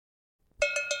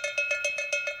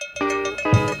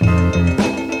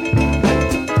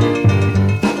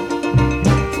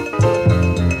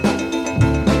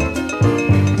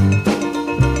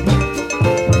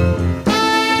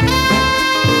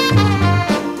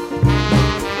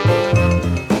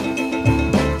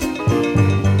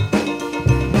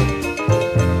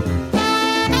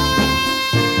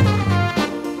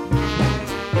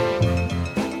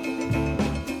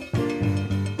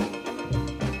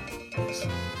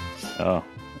Oh,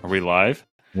 are we live?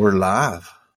 We're live.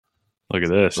 Look at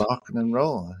this. Rocking and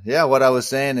rolling. Yeah, what I was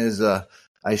saying is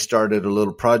I started a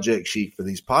little project sheet for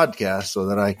these podcasts so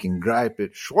that I can gripe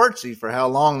at Schwartzy for how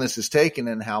long this is taking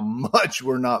and how much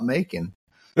we're not making.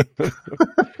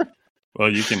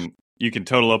 Well, you can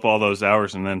total up all those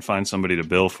hours and then find somebody to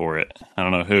bill for it. I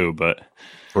don't know who, but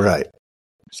right.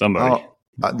 Somebody.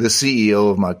 The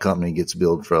CEO of my company gets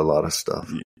billed for a lot of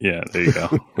stuff. Yeah, there you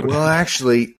go. Well,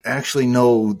 actually,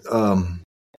 no.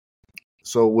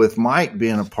 So with Mike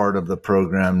being a part of the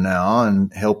program now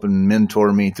and helping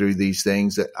mentor me through these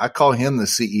things, I call him the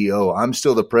CEO. I'm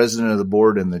still the president of the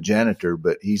board and the janitor,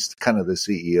 but he's kind of the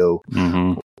CEO.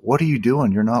 Mm-hmm. What are you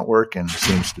doing? You're not working.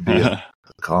 Seems to be a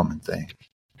common thing.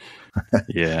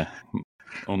 Yeah.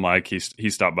 Well, Mike, he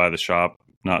stopped by the shop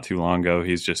not too long ago.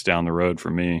 He's just down the road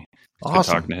from me.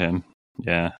 Awesome. Talking to him.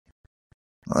 Yeah.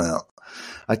 Well,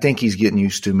 I think he's getting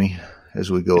used to me as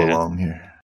we go along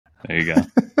here. There you go.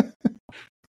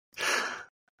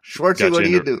 Schwartzy, what do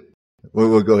you do?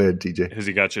 We'll go ahead, TJ. Has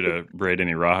he got you to braid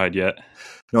any rawhide yet?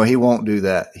 No, he won't do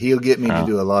that. He'll get me to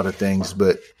do a lot of things,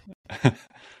 but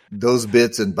those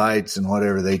bits and bytes and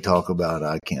whatever they talk about,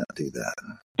 I can't do that.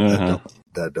 Uh-huh.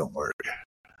 That don't work.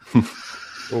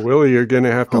 Well, Willie, you're going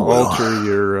to have to alter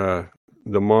your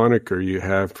the moniker you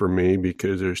have for me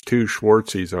because there's two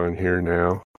Schwartzys on here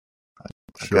now.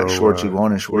 I got Schwartzy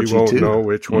 1 and Schwartzy 2. We won't know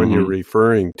which one you're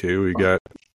referring to. We got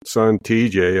son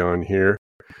TJ on here.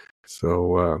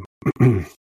 So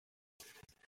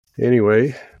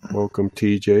anyway, welcome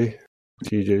TJ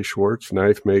Schwarz,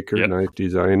 knife maker, knife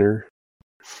designer.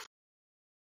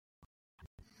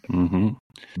 Mm-hmm.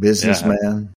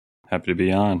 Businessman. Happy to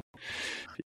be on.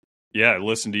 Yeah,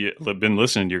 I've been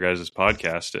listening to your guys'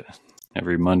 podcast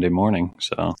every Monday morning.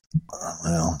 So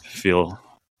I feel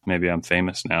maybe I'm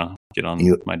famous now. Get on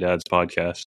my dad's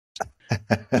podcast.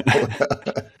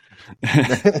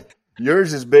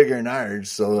 Yours is bigger than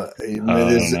ours. So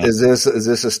is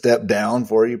this a step down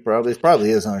for you? Probably. It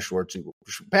probably is on Schwartzy.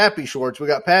 Pappy Schwartz. We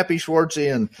got Pappy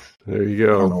Schwartzy and there you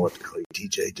go. I don't know what to call you.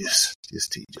 TJ, just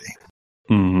TJ.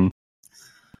 Mm-hmm.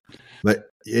 But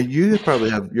you probably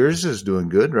have yours is doing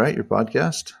good, right? Your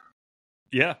podcast?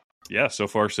 Yeah. So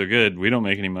far, so good. We don't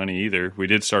make any money either. We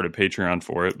did start a Patreon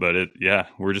for it, but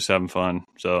we're just having fun.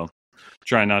 So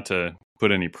trying not to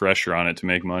put any pressure on it to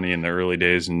make money in the early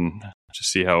days and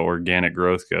just see how organic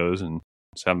growth goes and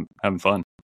just having fun.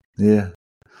 Yeah.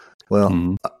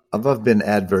 Well, I've been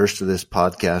adverse to this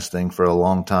podcast thing for a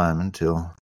long time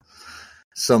until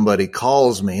somebody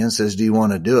calls me and says, do you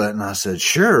want to do it? And I said,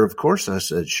 sure. Of course I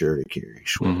said, sure to Cary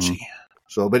Schwartzy.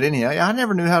 So, but anyhow, I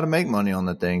never knew how to make money on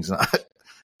the things. And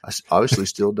I obviously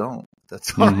still don't.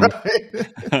 That's all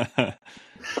right.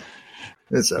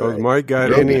 It's all right. Mike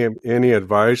got any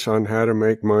advice on how to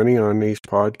make money on these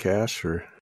podcasts, or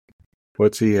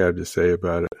what's he have to say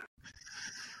about it?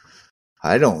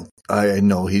 I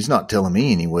know he's not telling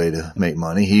me any way to make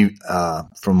money.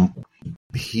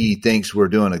 He thinks we're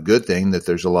doing a good thing, that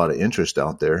there's a lot of interest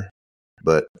out there,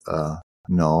 but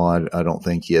no, I don't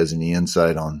think he has any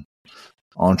insight on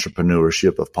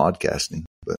entrepreneurship of podcasting.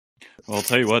 But well, I'll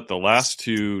tell you what, the last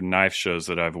two knife shows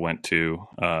that I've went to,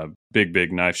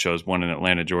 big knife shows, one in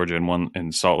Atlanta, Georgia, and one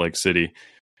in Salt Lake City,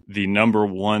 the number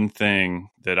one thing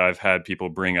that I've had people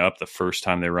bring up the first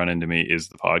time they run into me is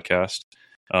the podcast.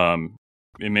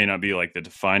 It may not be like the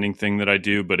defining thing that I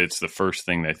do, but it's the first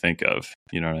thing they think of.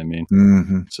 You know what I mean?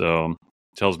 Mm-hmm. So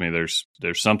it tells me there's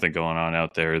something going on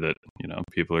out there that,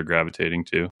 people are gravitating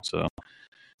to. So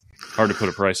hard to put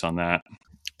a price on that.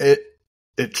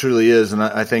 It truly is. And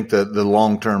I think that the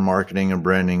long-term marketing and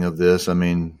branding of this, I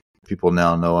mean, people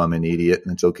now know I'm an idiot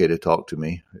and it's okay to talk to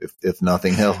me if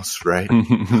nothing else, right?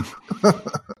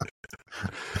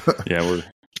 Yeah. We're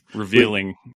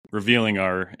revealing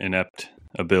our inept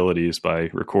abilities by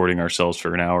recording ourselves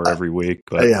for an hour every week,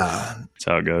 but that's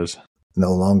how it goes.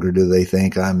 No longer do they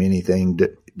think I'm anything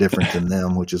different than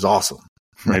them, which is awesome.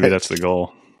 Right? Maybe that's the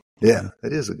goal. Yeah,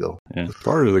 it is a goal. Yeah. It's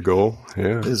part of the goal.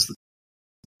 Yeah. It is.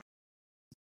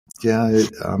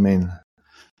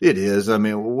 It is. I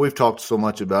mean, we've talked so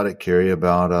much about it, Cary,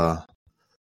 about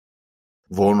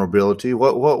vulnerability.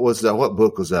 What was that? What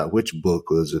book was that? Which book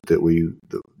was it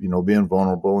that being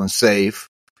vulnerable and safe?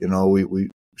 We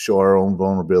show our own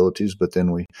vulnerabilities, but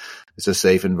then it's a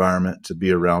safe environment to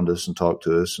be around us and talk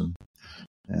to us. And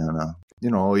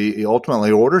he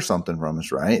ultimately orders something from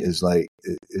us, right? It's like,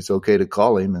 it's okay to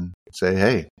call him and say,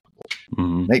 hey,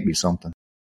 make me something.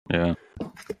 Yeah.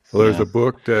 Well, there's a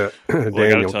book that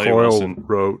Daniel Coyle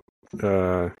wrote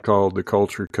called The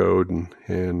Culture Code,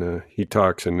 and he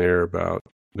talks in there about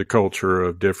the culture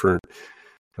of different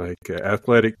like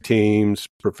athletic teams,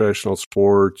 professional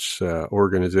sports,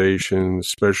 organizations,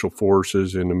 special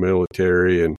forces in the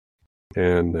military, and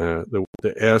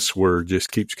the S word just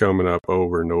keeps coming up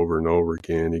over and over and over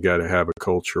again. You got to have a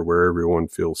culture where everyone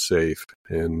feels safe,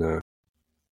 and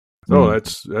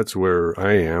that's where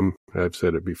I am. I've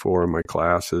said it before in my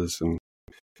classes and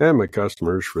my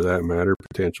customers, for that matter,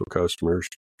 potential customers.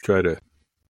 Try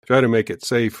to make it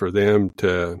safe for them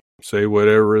to say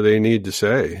whatever they need to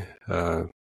say.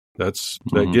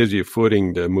 That gives you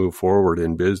footing to move forward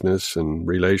in business and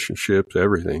relationships,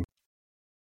 everything.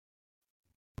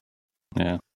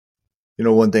 Yeah.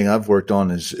 One thing I've worked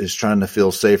on is trying to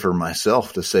feel safer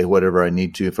myself to say whatever I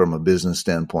need to from a business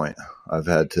standpoint.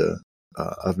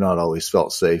 I've not always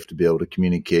felt safe to be able to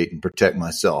communicate and protect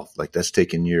myself. Like, that's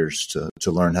taken years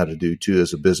to learn how to do too,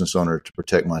 as a business owner, to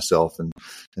protect myself and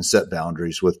set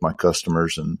boundaries with my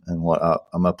customers and what.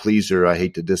 I'm a pleaser. I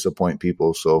hate to disappoint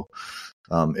people. So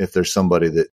if there's somebody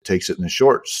that takes it in the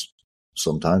shorts,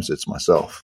 sometimes it's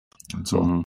myself. And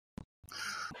so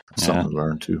something to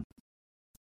learn too.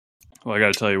 Well, I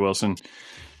got to tell you, Wilson,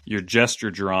 your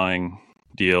gesture drawing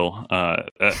deal,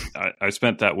 I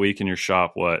spent that week in your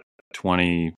shop,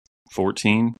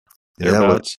 2014?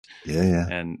 Thereabouts. Yeah.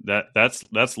 And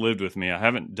that's lived with me. I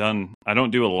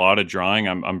don't do a lot of drawing.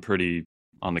 I'm pretty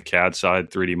on the CAD side,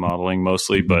 3D modeling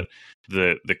mostly, but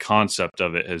the concept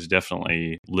of it has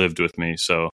definitely lived with me.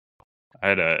 So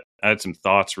I had some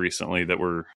thoughts recently that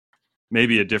were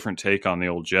maybe a different take on the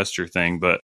old gesture thing,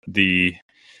 but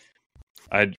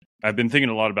I've been thinking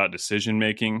a lot about decision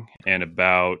making and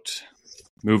about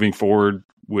moving forward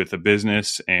with a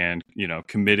business and,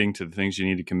 committing to the things you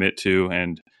need to commit to.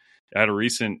 And I had a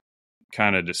recent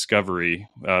kind of discovery.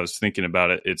 I was thinking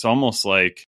about it. It's almost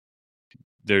like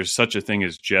there's such a thing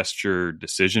as gesture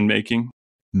decision making.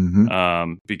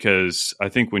 Because I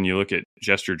think when you look at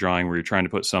gesture drawing where you're trying to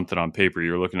put something on paper,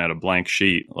 you're looking at a blank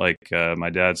sheet. Like my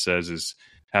dad says, is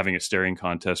having a staring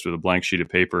contest with a blank sheet of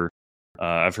paper.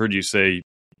 I've heard you say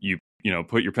you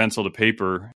put your pencil to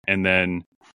paper and then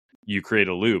you create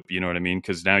a loop, you know what I mean?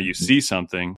 Because now you see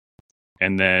something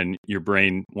and then your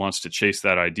brain wants to chase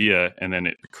that idea and then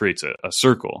it creates a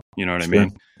circle, you know what I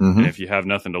mean? And if you have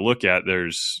nothing to look at,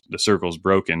 the circle's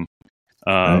broken.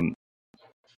 When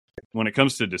it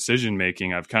comes to decision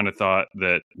making, I've kind of thought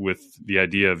that with the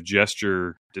idea of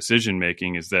gesture decision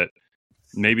making is that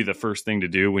maybe the first thing to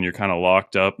do when you're kind of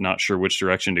locked up, not sure which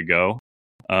direction to go,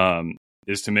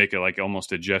 is to make it like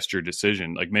almost a gesture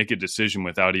decision, like make a decision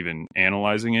without even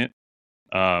analyzing it.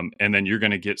 And then you're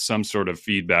going to get some sort of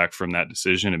feedback from that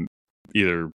decision,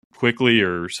 either quickly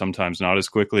or sometimes not as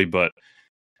quickly. But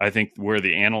I think where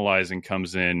the analyzing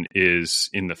comes in is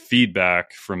in the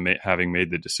feedback from having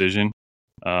made the decision.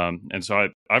 And so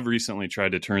I've recently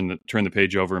tried to turn the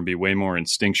page over and be way more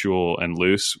instinctual and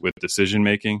loose with decision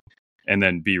making, and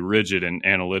then be rigid and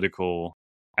analytical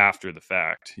after the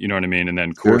fact, you know what I mean? And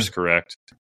then course correct.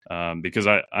 Because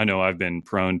I know I've been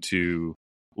prone to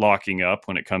locking up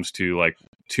when it comes to like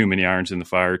too many irons in the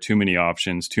fire, too many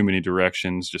options, too many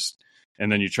directions,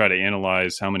 and then you try to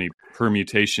analyze how many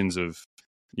permutations of,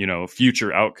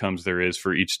 future outcomes there is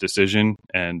for each decision,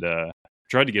 and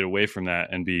try to get away from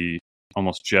that and be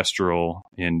almost gestural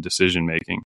in decision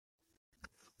making.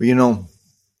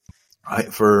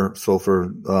 For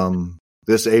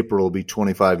this April will be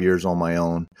 25 years on my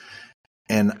own.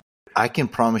 And I can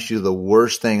promise you the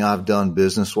worst thing I've done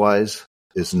business-wise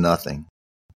is nothing.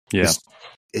 Yeah.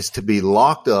 It's to be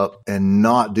locked up and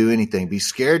not do anything. Be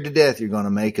scared to death you're going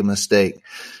to make a mistake.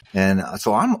 And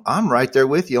so I'm right there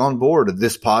with you on board of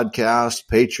this podcast,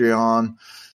 Patreon.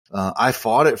 I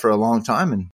fought it for a long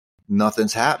time and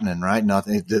nothing's happening, right?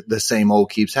 Nothing. The same old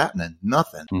keeps happening.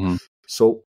 Nothing.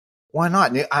 So why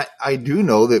not? I do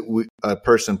know that a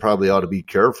person probably ought to be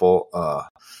careful.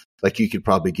 Like you could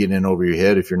probably get in over your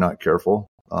head if you're not careful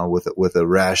with a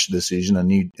rash decision, a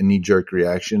knee-jerk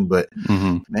reaction. But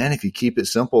man, if you keep it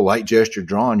simple, light gesture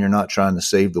drawing, you're not trying to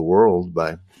save the world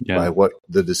by what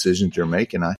the decisions you're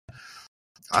making.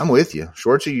 I'm with you,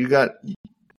 Schwartzy. You got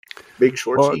big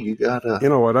Schwartzy. Well, you got. You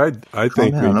know what? I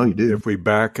think I know you do. If we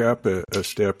back up a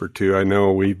step or two, I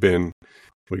know we've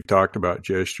talked about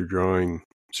gesture drawing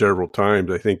several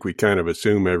times. I think we kind of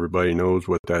assume everybody knows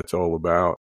what that's all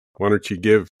about. Why don't you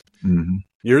give?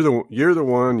 You're the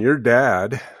one. Your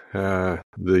dad,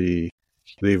 the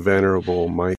venerable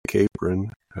Mike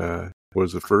Capron,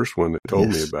 was the first one that told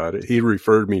me about it. He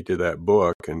referred me to that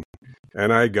book, and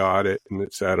I got it, and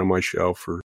it sat on my shelf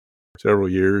for several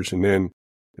years, and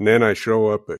then I show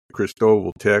up at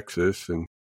Cristobal, Texas, and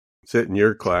sit in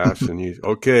your class, and he's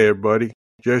okay, everybody,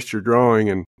 gesture drawing,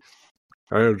 and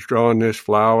I was drawing this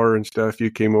flower and stuff.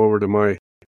 You came over to my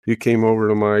You came over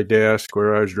to my desk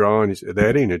where I was drawing. He said,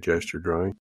 "That ain't a gesture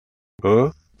drawing."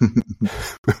 Huh?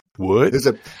 What?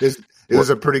 It was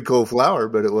a pretty cool flower,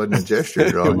 but it wasn't a gesture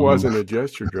drawing. It wasn't a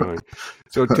gesture drawing.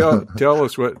 So tell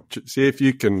us see if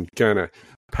you can kind of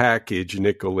package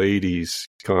Nicolaides'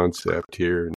 concept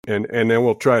here, and then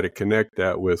we'll try to connect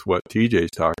that with what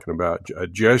TJ's talking about. A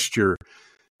gesture,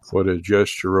 what a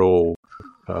gestural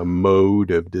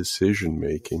mode of decision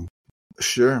making.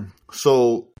 Sure.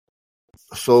 So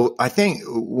I think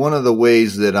one of the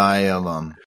ways that I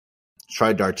have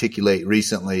tried to articulate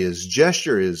recently is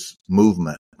gesture is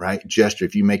movement, right? Gesture.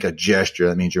 If you make a gesture,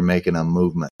 that means you're making a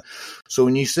movement. So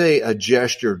when you say a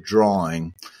gesture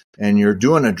drawing and you're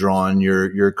doing a drawing,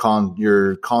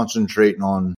 you're concentrating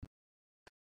on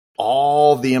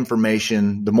all the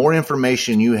information. The more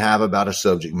information you have about a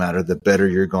subject matter, the better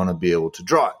you're going to be able to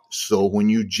draw it. So when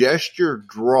you gesture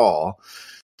draw,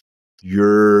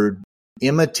 you're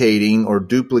imitating or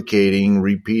duplicating,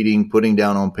 repeating, putting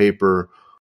down on paper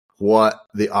what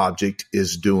the object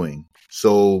is doing.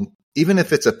 So even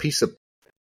if it's a piece of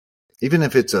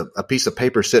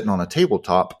paper sitting on a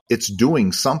tabletop, it's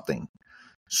doing something.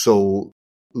 So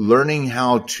learning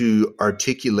how to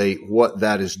articulate what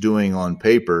that is doing on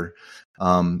paper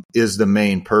is the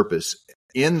main purpose.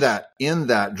 In that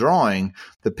drawing,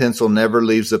 the pencil never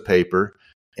leaves the paper,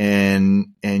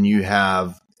 and you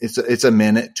have it's a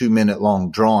 2-minute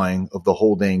long drawing of the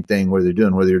whole dang thing, whether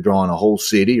you're drawing a whole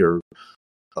city or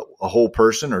a whole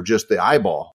person or just the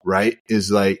eyeball, right? Is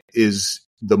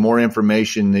the more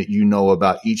information that you know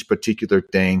about each particular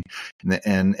thing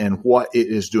and what it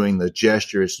is doing, the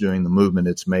gesture it's doing, the movement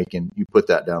it's making, you put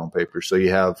that down on paper. So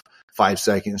you have 5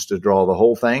 seconds to draw the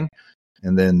whole thing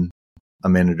and then a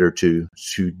minute or two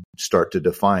to start to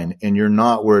define. And you're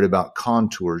not worried about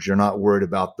contours. You're not worried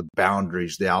about the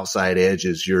boundaries, the outside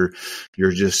edges. You're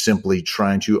just simply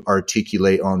trying to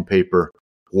articulate on paper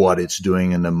what it's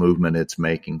doing and the movement it's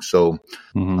making. So,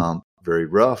 very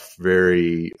rough,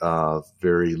 very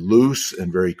loose,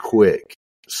 and very quick.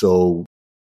 So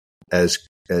as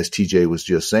TJ was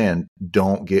just saying,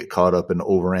 don't get caught up in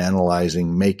overanalyzing,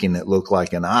 making it look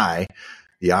like an eye.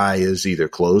 The eye is either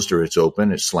closed or it's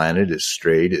open, it's slanted, it's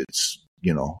straight, it's,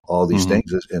 all these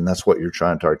things. And that's what you're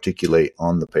trying to articulate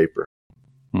on the paper.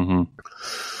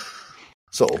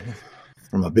 So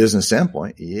from a business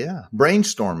standpoint,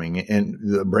 brainstorming, and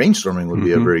the brainstorming would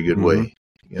be a very good way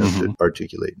to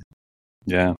articulate.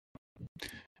 Yeah.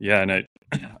 And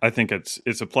I think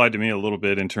it's applied to me a little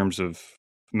bit in terms of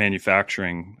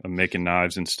manufacturing, of making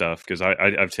knives and stuff, because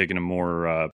I've taken a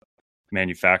more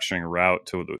manufacturing route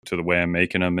to the way I'm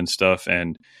making them and stuff.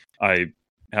 And I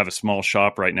have a small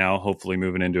shop right now, hopefully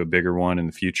moving into a bigger one in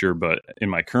the future. But in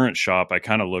my current shop, I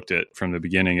kind of looked at from the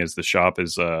beginning as the shop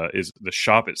is the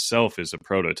shop itself is a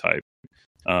prototype.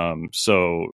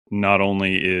 So not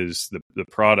only is the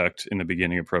product in the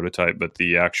beginning a prototype, but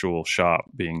the actual shop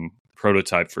being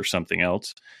prototype for something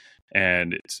else.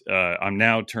 And it's, I'm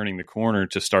now turning the corner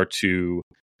to start to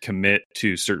commit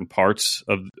to certain parts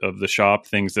of the shop,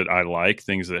 things that I like,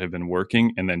 things that have been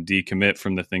working, and then decommit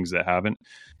from the things that haven't.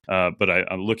 But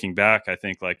I'm looking back, I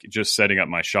think like just setting up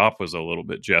my shop was a little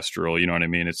bit gestural. You know what I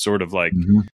mean? It's sort of like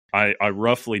I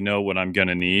roughly know what I'm going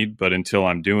to need, but until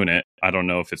I'm doing it, I don't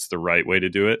know if it's the right way to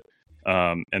do it.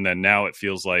 And then now it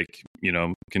feels like,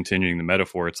 continuing the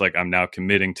metaphor, it's like I'm now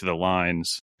committing to the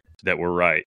lines that were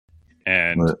right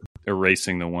and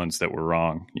erasing the ones that were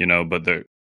wrong, but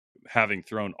having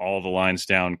thrown all the lines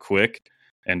down quick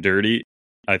and dirty,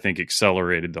 I think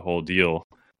accelerated the whole deal.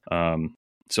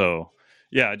 So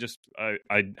yeah,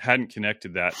 I hadn't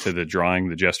connected that to the drawing,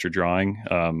 the gesture drawing,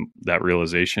 that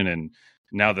realization. And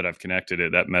now that I've connected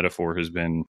it, that metaphor has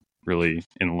been really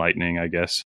enlightening, I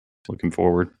guess, looking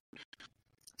forward.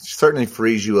 Certainly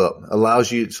frees you up,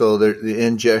 allows you. So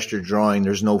in gesture drawing,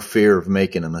 there's no fear of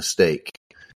making a mistake,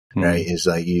 right? It's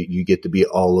like you get to be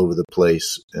all over the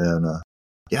place. And,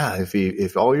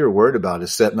 if all you're worried about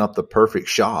is setting up the perfect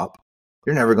shop,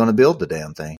 you're never going to build the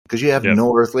damn thing because you have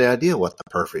no earthly idea what the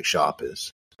perfect shop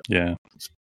is. Yeah.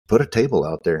 Just put a table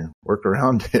out there and work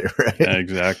around it, right? Yeah,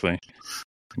 exactly.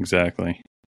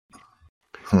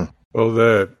 Well,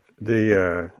 the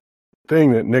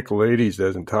thing that Nicolaides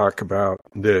doesn't talk about,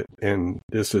 and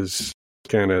this is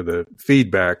kind of the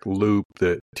feedback loop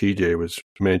that TJ was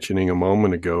mentioning a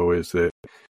moment ago, is that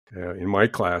in my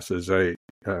classes, I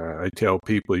tell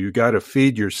people you got to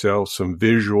feed yourself some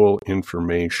visual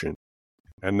information,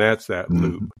 and that's that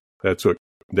loop. That's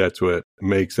what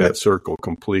makes that circle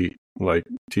complete. Like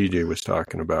TJ was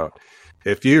talking about,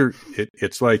 if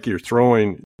it's like you're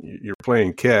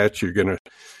playing catch.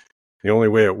 The only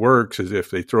way it works is if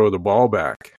they throw the ball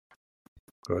back.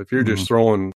 If you're just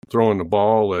throwing the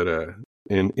ball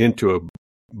into a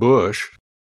bush,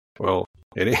 well,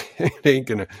 it ain't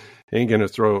gonna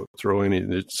throw any.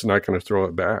 It's not gonna throw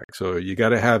it back. So you got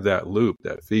to have that loop,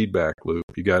 that feedback loop.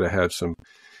 You got to have some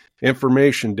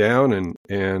information down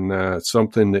and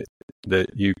something that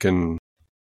you can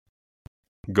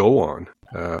go on.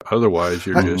 Otherwise,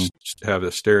 you're just have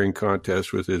a staring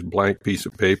contest with this blank piece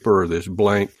of paper or this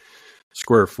blank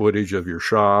square footage of your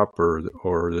shop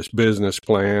or this business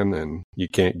plan, and you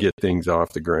can't get things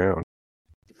off the ground.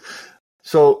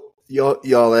 So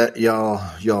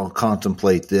y'all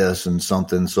contemplate this and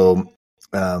something. So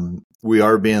we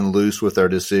are being loose with our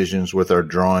decisions, with our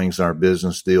drawings, our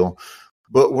business deal.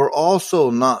 But we're also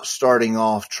not starting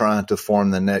off trying to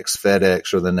form the next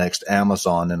FedEx or the next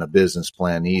Amazon in a business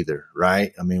plan either,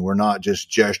 right? I mean, we're not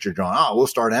just gesture drawing, we'll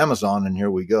start Amazon and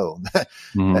here we go.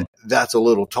 That's a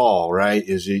little tall, right?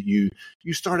 You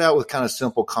start out with kind of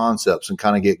simple concepts and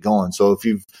kind of get going. So if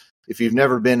you've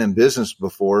never been in business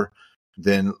before,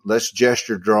 then let's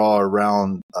gesture draw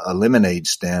around a lemonade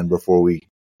stand before we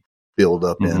build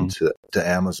up into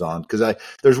Amazon. Because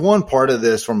there's one part of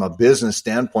this from a business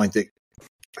standpoint that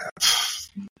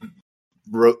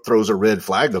throws a red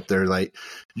flag up there. Like,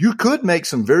 you could make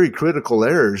some very critical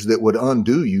errors that would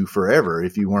undo you forever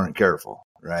if you weren't careful,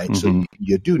 right? So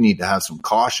you do need to have some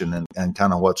caution and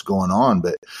kind of what's going on,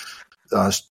 but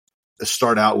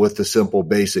start out with the simple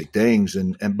basic things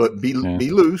but be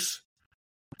loose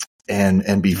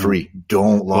and be free.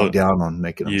 Don't log down on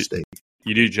making a mistake.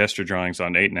 You do gesture drawings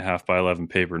on 8.5 by 11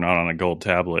 paper, not on a gold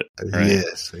tablet, right?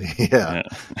 Yes. Yeah.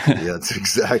 That's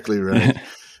exactly right.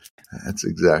 That's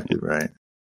exactly right.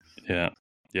 Yeah.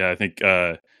 Yeah. I think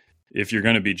if you're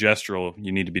going to be gestural,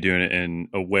 you need to be doing it in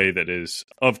a way that is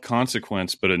of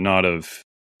consequence, but not of,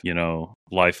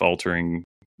 life altering,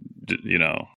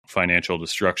 financial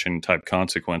destruction type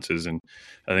consequences. And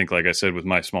I think, like I said, with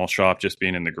my small shop just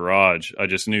being in the garage, I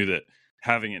just knew that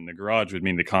having it in the garage would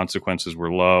mean the consequences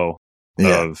were low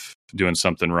of doing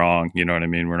something wrong. You know what I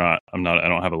mean? I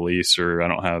don't have a lease or I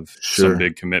don't have some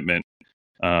big commitment.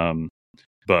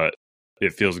 But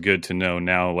it feels good to know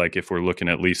now, like if we're looking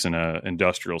at leasing an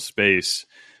industrial space,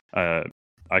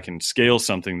 I can scale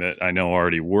something that I know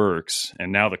already works,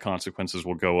 and now the consequences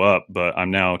will go up. But I'm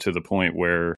now to the point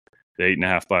where the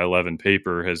 8.5 by 11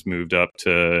 paper has moved up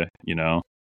to,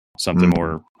 something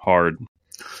more hard.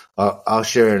 I'll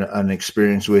share an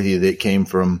experience with you that came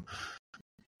from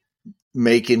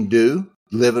making do,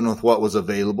 living with what was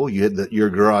available. You had your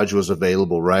garage was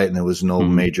available, right? And there was no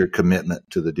major commitment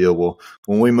to the deal. Well,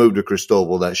 when we moved to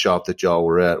Cristobal, that shop that y'all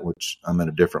were at, which I'm in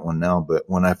a different one now, but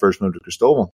when I first moved to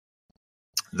Cristobal,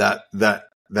 that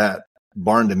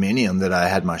barn dominium that I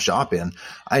had my shop in,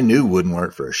 I knew wouldn't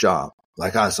work for a shop.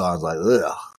 Like I was like,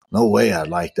 ugh, no way I'd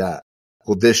like that.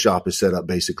 Well, this shop is set up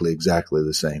basically exactly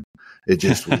the same. It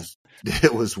just was,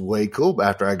 it was way cool. But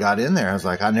after I got in there, I was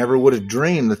like, I never would have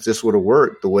dreamed that this would have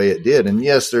worked the way it did. And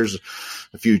yes, there's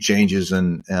a few changes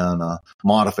and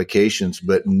modifications,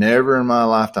 but never in my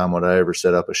lifetime would I ever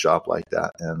set up a shop like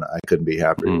that. And I couldn't be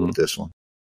happier with this one.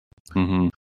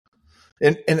 And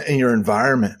your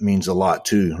environment means a lot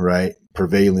too, right?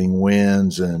 Prevailing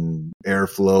winds and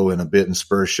airflow in a bit and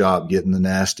spur shop, getting the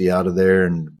nasty out of there,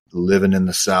 and living in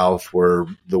the South where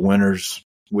the winters,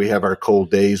 we have our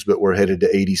cold days, but we're headed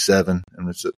to 87 and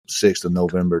it's the 6th of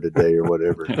November today or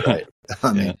whatever, right?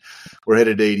 I mean, we're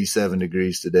headed to 87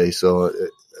 degrees today. So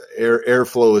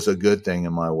airflow is a good thing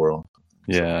in my world.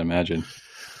 Yeah, I imagine.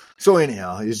 So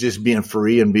anyhow, it's just being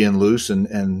free and being loose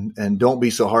and don't be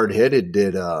so hard headed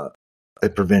that,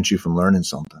 it prevents you from learning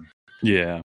something.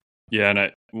 Yeah. Yeah.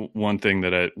 And one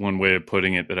way of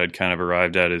putting it that I'd kind of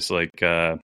arrived at is like,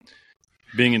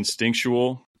 being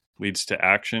instinctual leads to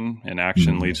action, and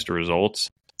action leads to results.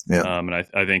 Yeah. And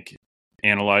I think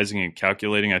analyzing and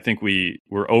calculating, I think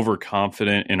we're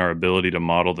overconfident in our ability to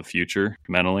model the future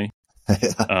mentally.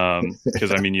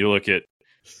 Because I mean, you look at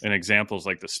an examples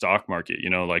like the stock market,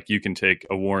 like you can take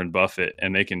a Warren Buffett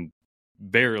and they can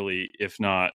barely, if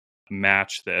not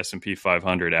match the S&P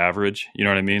 500 average. You know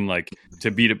what I mean? Like to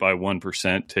beat it by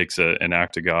 1% takes an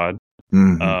act of God.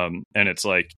 And it's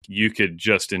like you could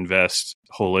just invest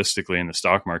holistically in the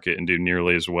stock market and do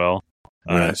nearly as well.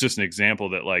 It's just an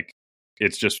example that like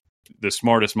it's just the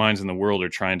smartest minds in the world are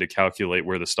trying to calculate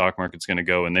where the stock market's going to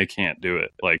go, and they can't do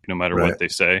it. Like no matter what they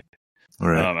say.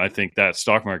 I think that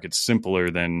stock market's simpler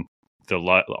than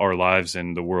our lives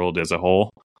in the world as a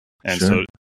whole. And so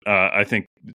I think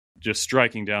just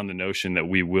striking down the notion that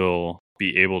we will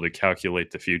be able to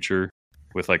calculate the future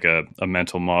with like a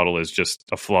mental model is just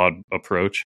a flawed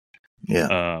approach.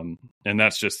 Yeah. And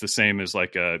that's just the same as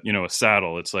like a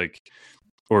saddle. It's like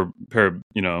or pair of,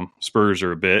 spurs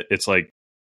or a bit, it's like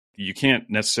you can't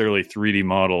necessarily 3D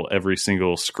model every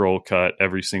single scroll cut,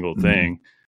 every single thing.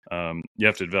 You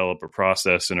have to develop a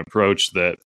process and approach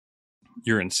that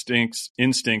your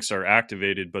instincts are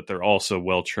activated, but they're also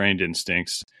well-trained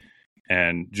instincts.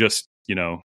 And just,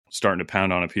 starting to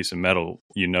pound on a piece of metal,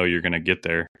 you're going to get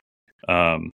there.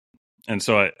 And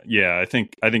so I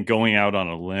think going out on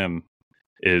a limb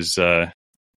is,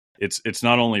 it's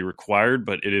not only required,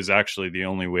 but it is actually the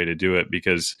only way to do it,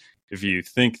 because if you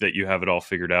think that you have it all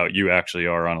figured out, you actually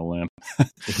are on a limb.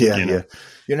 Yeah.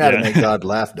 You know how to make God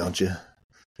laugh, don't you?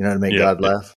 You know how to make God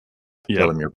laugh? Yeah.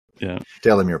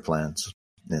 Tell him your plans.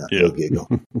 Yeah. He'll giggle.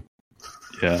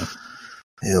 Yeah.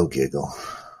 He'll giggle.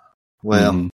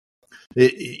 Well,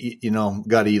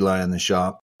 got Eli in the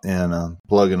shop and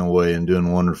plugging away and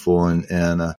doing wonderful.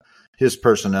 And his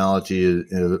personality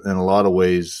in a lot of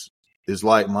ways is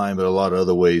like mine, but a lot of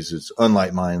other ways it's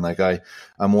unlike mine. Like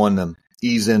I'm one to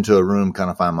ease into a room,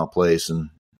 kind of find my place, and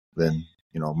then,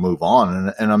 move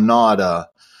on. And I'm not,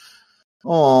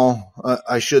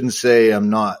 I shouldn't say I'm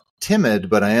not timid,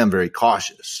 but I am very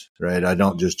cautious, right? I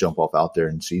don't just jump off out there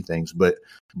and see things, but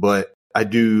I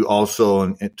do also,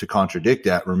 and to contradict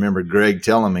that, remember Greg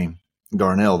telling me,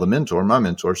 Darnell, my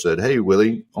mentor said, "Hey,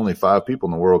 Willie, only 5 people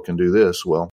in the world can do this."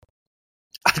 Well,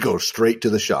 I'd go straight to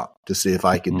the shop to see if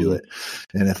I could do it.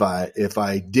 And if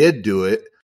I did do it,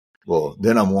 well,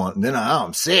 then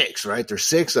I'm 6, right? There's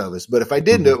 6 of us. But if I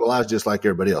didn't do it, well, I was just like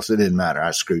everybody else. It didn't matter.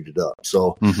 I screwed it up.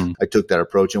 So I took that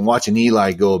approach, and watching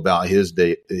Eli go about his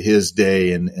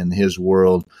day and his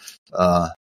world,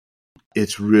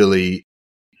 it's really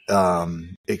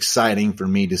exciting for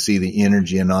me to see the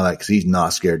energy and all that, because he's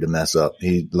not scared to mess up.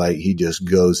 He just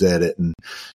goes at it, and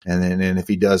then if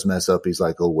he does mess up, he's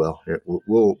like, "Oh well,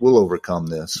 we'll overcome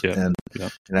this." And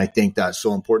I think that's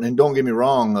so important. And don't get me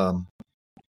wrong,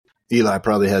 Eli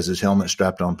probably has his helmet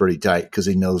strapped on pretty tight because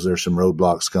he knows there's some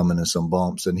roadblocks coming and some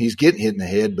bumps, and he's getting hit in the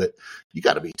head. But you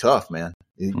got to be tough, man,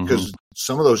 because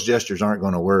some of those gestures aren't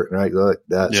going to work, right? Look,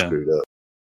 that's screwed up.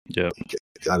 Yeah, you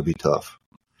got to be tough.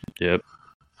 Yep.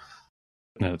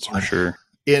 That's for sure.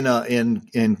 In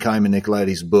Cary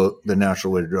Nicolaides' book, The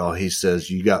Natural Way to Draw, he says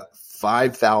you got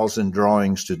 5,000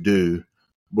 drawings to do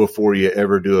before you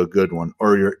ever do a good one,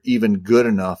 or you're even good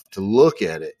enough to look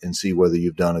at it and see whether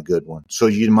you've done a good one. So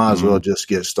you might as well just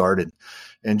get started.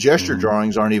 And gesture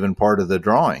drawings aren't even part of the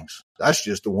drawings. That's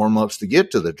just the warm-ups to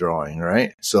get to the drawing,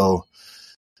 right? So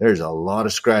there's a lot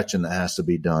of scratching that has to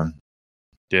be done.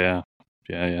 Yeah.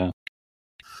 A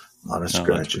lot of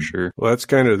scratching. For sure. Well, that's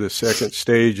kind of the second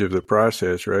stage of the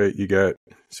process, right? You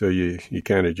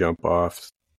kind of jump off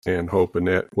and hope a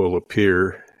net will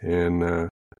appear. And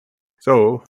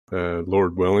so,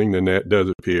 Lord willing, the net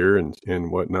does appear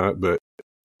and whatnot. But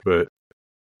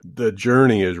the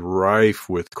journey is rife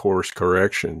with course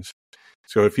corrections.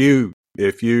 So if you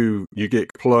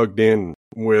get plugged in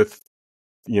with,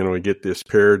 you get this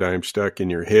paradigm stuck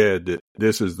in your head that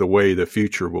this is the way the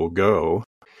future will go,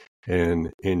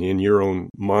 and in your own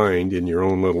mind, in your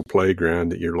own little playground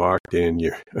that you're locked in,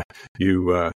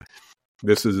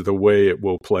 this is the way it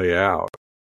will play out.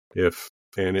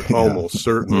 And it almost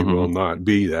certainly will not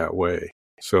be that way.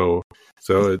 So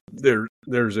there's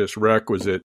this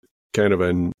requisite kind of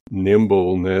a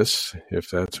nimbleness, if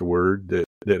that's a word,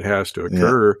 that has to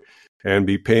occur, and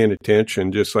be paying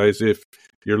attention, just as if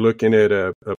you're looking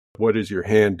at what is your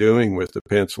hand doing with the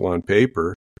pencil on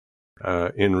paper.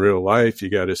 In real life, you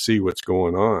got to see what's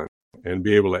going on and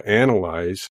be able to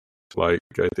analyze, like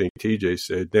I think TJ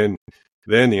said. Then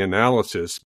the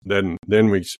analysis, then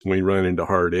we run into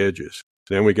hard edges.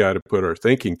 Then we got to put our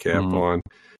thinking cap on.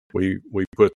 We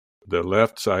put the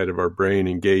left side of our brain,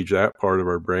 engage that part of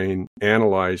our brain,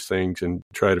 analyze things, and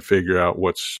try to figure out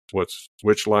which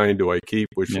line do I keep,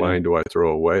 which line do I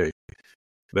throw away.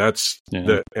 That's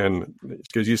and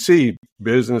because you see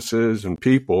businesses and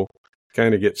people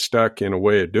kind of get stuck in a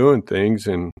way of doing things,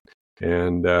 and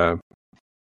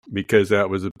because that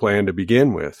was the plan to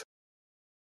begin with,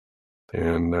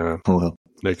 and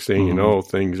next thing you know,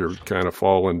 things are kind of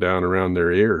falling down around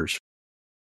their ears.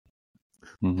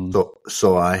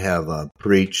 So I have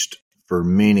preached for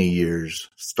many years: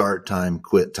 start time,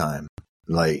 quit time.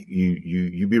 Like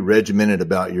you be regimented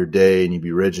about your day, and you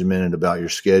be regimented about your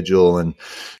schedule, and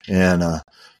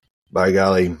by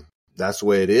golly, that's the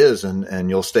way it is, and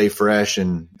you'll stay fresh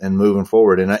and moving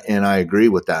forward. And I agree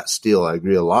with that still. I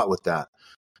agree a lot with that.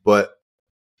 But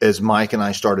as Mike and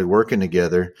I started working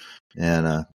together,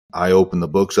 and I opened the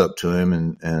books up to him,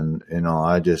 and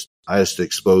I just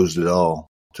exposed it all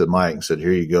to Mike and said,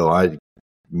 "Here you go. You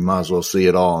might as well see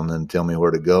it all, and then tell me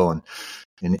where to go."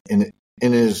 And in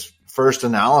his first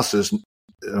analysis,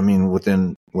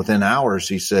 within hours,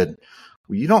 he said,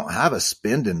 well, you don't have a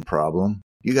spending problem.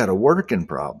 You got a working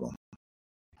problem.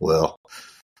 Well,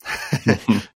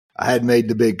 I had made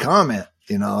the big comment,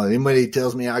 anybody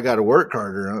tells me I got to work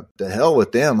harder, to hell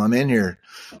with them. I'm in here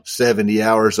 70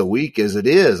 hours a week as it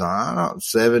is. I don't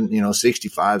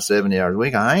 65, 70 hours a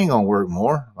week. I ain't going to work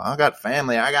more. I got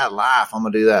family. I got life. I'm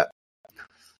going to do that.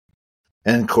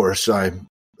 And of course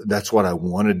that's what I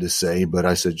wanted to say, but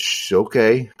I said,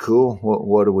 okay, cool.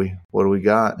 What do we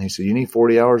got? And he said, you need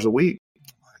 40 hours a week.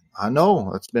 I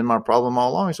know that's been my problem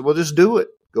all along. He said, well, just do it.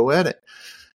 Go at it.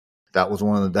 That was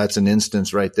that's an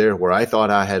instance right there where I thought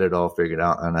I had it all figured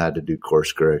out, and I had to do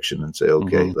course correction and say,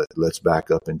 okay, let's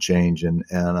back up and change. And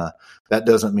that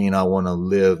doesn't mean I want to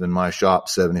live in my shop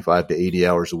 75 to 80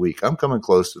 hours a week. I'm coming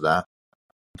close to that,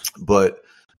 but,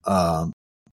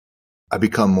 I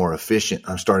become more efficient.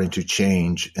 I'm starting to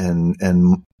change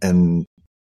and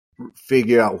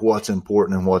figure out what's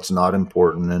important and what's not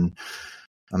important. And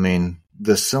I mean,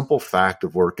 the simple fact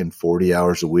of working 40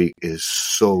 hours a week is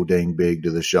so dang big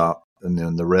to the shop. And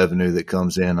then the revenue that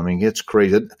comes in, I mean, it's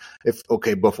crazy.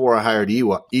 Before I hired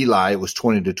Eli, it was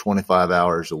 20 to 25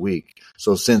 hours a week.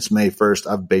 So since May 1st,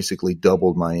 I've basically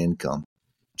doubled my income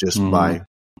just by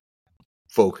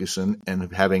focusing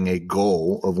and having a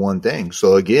goal of one thing.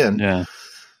 So again,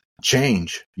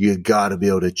 change. You got to be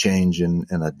able to change and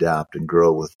adapt and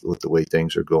grow with the way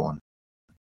things are going.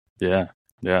 Yeah,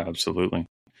 absolutely.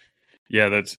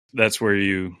 Yeah, that's where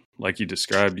you, like you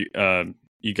described,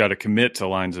 you got to commit to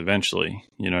lines eventually.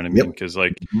 You know what I mean? Because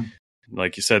like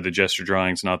you said, the gesture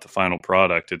drawing is not the final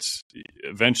product. It's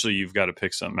eventually you've got to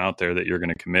pick something out there that you're going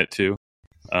to commit to.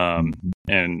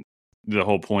 And the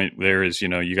whole point there is,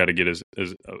 you got to get as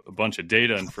a bunch of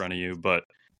data in front of you, but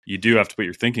you do have to put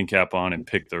your thinking cap on and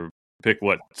pick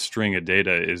what string of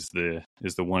data is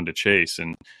the one to chase.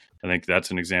 And I think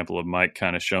that's an example of Mike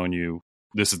kind of showing you,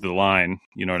 this is the line.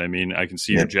 You know what I mean? I can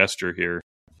see your gesture here.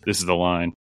 This is the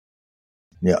line.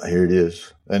 Yeah, here it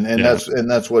is. And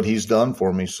that's what he's done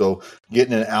for me. So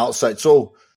getting an outside,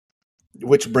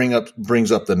 which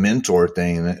brings up the mentor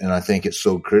thing. And I think it's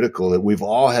so critical that we've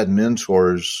all had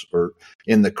mentors or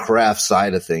in the craft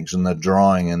side of things and the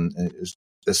drawing, and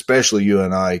especially you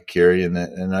and I, Cary,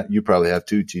 and you probably have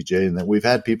too, TJ, and that we've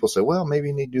had people say, well, maybe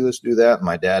you need to do this, do that.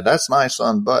 My dad, that's nice,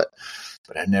 son, but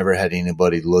I never had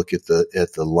anybody look at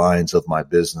the lines of my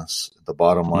business, the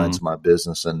bottom lines of my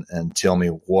business, and tell me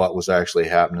what was actually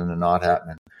happening and not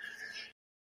happening.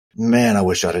 Man, I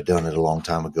wish I'd have done it a long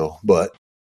time ago, but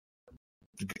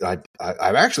I've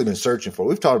actually been searching for.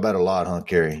 We've talked about it a lot, huh,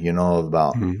 Cary?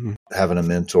 About having a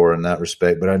mentor in that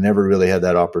respect, but I never really had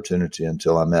that opportunity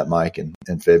until I met Mike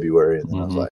in February, and then I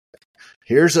was like,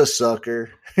 "Here's a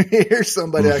sucker. Here's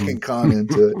somebody I can con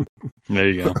into it." There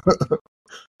you go.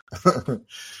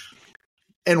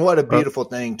 And what a beautiful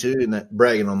thing too, and that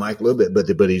bragging on Mike a little bit,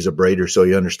 but he's a braider, so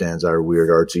he understands our weird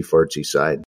artsy fartsy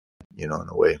side, in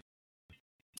a way.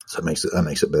 So that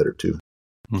makes it better too.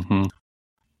 Mm-hmm.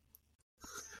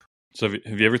 So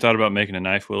have you ever thought about making a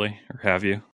knife, Willie, or have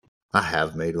you? I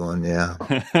have made one, yeah.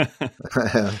 I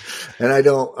have. And I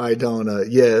don't,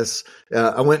 yes.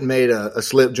 I went and made a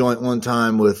slip joint one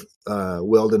time with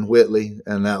Weldon Whitley,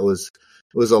 and it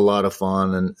was a lot of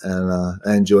fun, and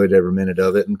I enjoyed every minute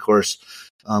of it. And of course,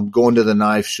 going to the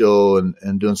knife show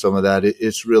and doing some of that,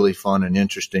 it's really fun and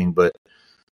interesting, but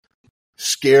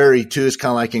scary too. It's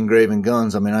kind of like engraving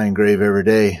guns. I mean, I engrave every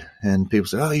day, and people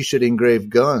say, "Oh, you should engrave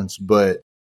guns," but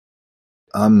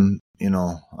I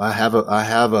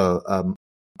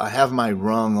have my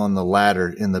rung on the ladder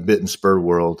in the bit and spur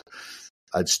world.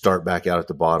 I'd start back out at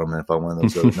the bottom. And if I went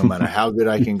those other, no matter how good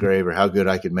I can engrave or how good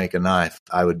I could make a knife,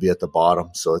 I would be at the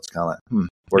bottom. So it's kind of like,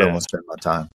 where do I want to spend my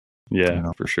time?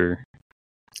 Yeah, for sure.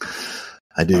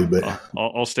 I do, but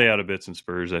I'll stay out of bits and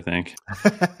spurs, I think.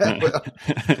 Well,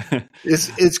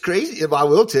 it's crazy. I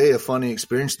will tell you a funny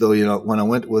experience though. When I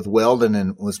went with Weldon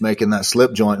and was making that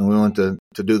slip joint, and we went to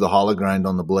do the hollow grind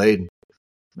on the blade,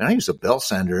 man, I use a belt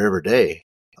sander every day.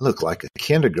 I look like a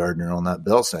kindergartner on that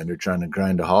belt sander trying to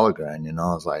grind a hollow grind.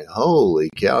 I was like, holy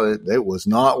cow, it was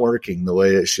not working the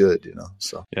way it should.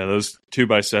 So yeah, those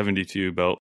 2x72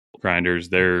 belt grinders,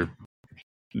 they're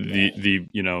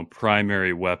the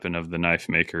primary weapon of the knife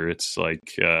maker. It's like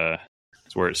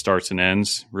it's where it starts and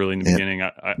ends really in the beginning.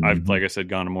 I've like I said,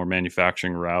 gone a more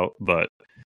manufacturing route, but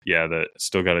yeah,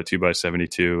 still got a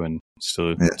 2x72 and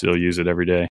still use it every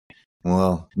day.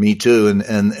 Well, me too.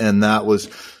 And that was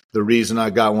the reason I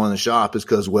got one in the shop, is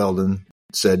because Weldon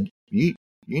said, you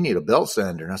need a belt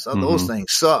sander. And I said, those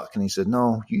things suck. And he said,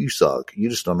 no, you suck. You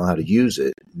just don't know how to use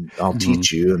it. I'll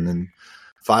teach you. And then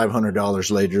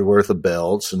 $500 later worth of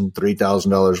belts and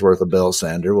 $3,000 worth of belt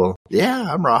sander. Well,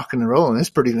 yeah, I'm rocking and rolling. It's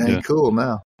pretty dang cool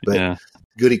now. But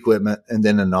good equipment and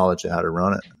then the knowledge of how to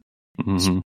run it. It's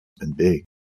been big.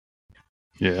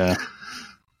 Yeah.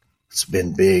 It's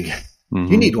been big.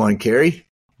 You need one, Cary.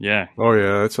 Yeah. Oh,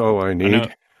 yeah. That's all I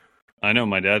need. I know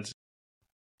my dad's.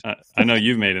 I know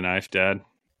you've made a knife, Dad,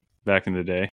 back in the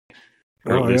day.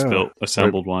 Or at least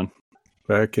assembled one.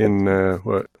 Back in, I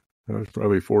was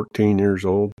probably 14 years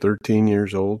old, 13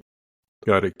 years old.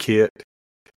 Got a kit.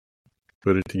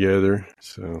 Put it together.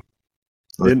 So,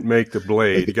 didn't make the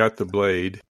blade. Got the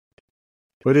blade.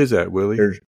 What is that, Willie?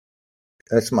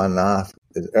 That's my knife.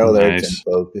 Oh, there's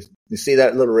in focus. You see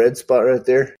that little red spot right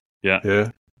there?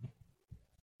 Yeah.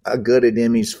 I gutted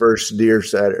Emmy's first deer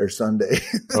Saturday or Sunday.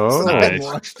 Oh, I nice. hadn't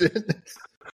watched it.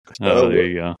 Oh, there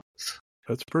you go.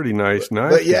 That's a pretty nice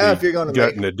knife. But yeah, if you're going to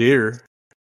gutting a deer.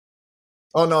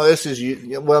 Oh no, this is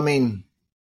you. Well, I mean,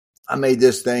 I made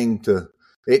this thing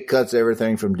it cuts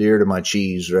everything from deer to my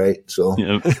cheese, right? So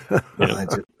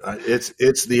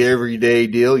it's the everyday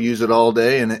deal. Use it all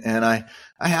day, and I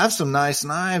have some nice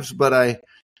knives, but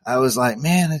I was like,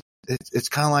 man, it's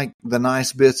kind of like the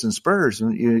nice bits and spurs,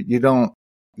 and you don't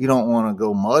want to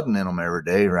go mudding in them every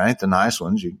day, right? The nice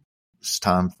ones, it's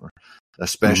time for a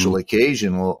special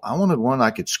occasion. Well, I wanted one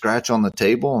I could scratch on the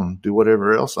table and do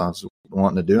whatever else I was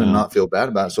wanting to do and not feel bad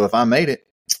about it. So if I made it,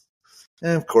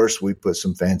 and of course we put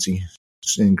some fancy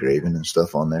engraving and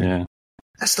stuff on there. Yeah.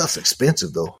 That stuff's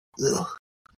expensive though. Ugh.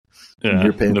 Yeah.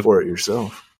 You're paying for it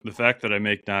yourself. The fact that I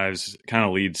make knives kind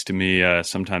of leads to me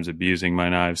sometimes abusing my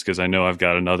knives because I know I've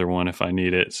got another one if I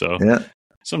need it. So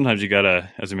sometimes you gotta,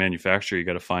 as a manufacturer, you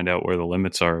gotta find out where the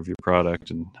limits are of your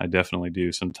product, and I definitely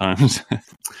do sometimes.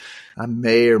 I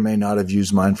may or may not have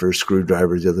used mine for a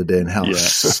screwdriver the other day, and how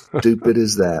stupid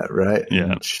is that, right?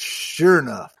 Yeah. And sure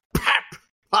enough,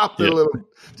 popped a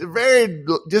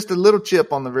just a little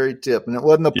chip on the very tip, and it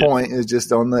wasn't the point; it was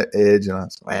just on the edge, and I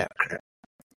was like, crap.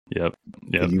 Yep.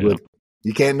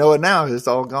 You can't know it now; it's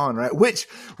all gone, right? Which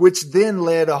then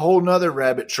led a whole nother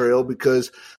rabbit trail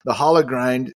because the hollow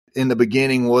grind in the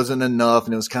beginning wasn't enough,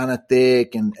 and it was kind of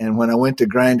thick. And when I went to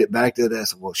grind it back to that, I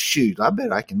said, well, shoot, I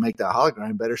bet I can make that hollow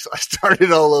grind better. So I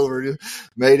started all over,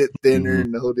 made it thinner,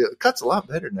 and the whole deal. It cuts a lot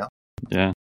better now.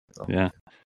 Yeah. So. Yeah.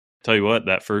 Tell you what,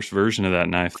 that first version of that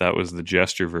knife, that was the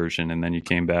gesture version. And then you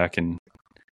came back and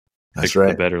picked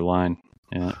a better line.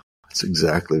 Yeah. That's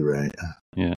exactly right.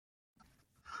 Yeah.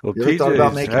 Well, you ever thought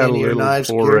about making any of your knives?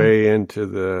 Foray into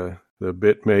the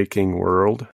bit making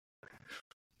world.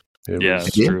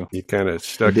 That's true. He kind of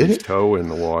stuck his toe in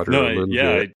the water a little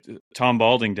bit. Tom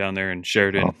Balding down there in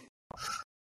Sheridan.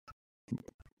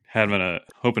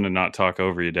 Hoping to not talk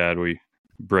over you, Dad. We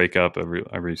break up every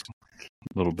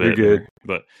little bit. You're good.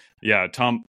 But yeah,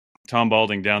 Tom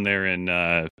Balding down there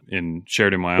in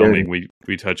Sheridan, Wyoming.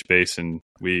 We touched base and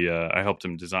I helped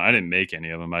him design. I didn't make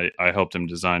any of them. I helped him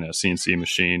design a CNC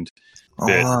machined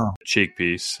bit cheek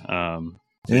piece. Got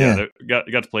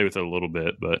to play with it a little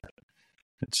bit, but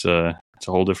it's a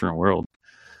whole different world.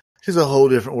 It's a whole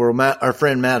different world. Our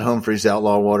friend Matt Humphreys,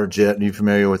 Outlaw Water Jet. Are you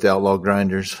familiar with Outlaw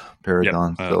Grinders?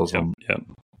 Paragon sells them. Yep.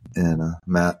 And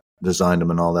Matt designed them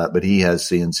and all that. But he has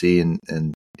CNC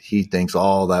and he thinks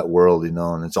all that world,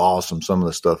 and it's awesome. Some of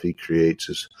the stuff he creates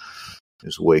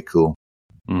is way cool.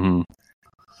 Mm-hmm.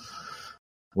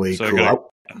 Way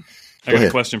cool. I got a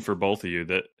question for both of you.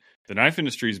 That the knife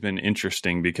industry has been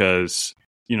interesting because,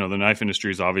 the knife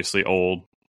industry is obviously old,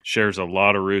 shares a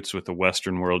lot of roots with the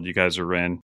Western world you guys are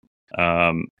in.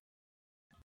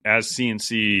 As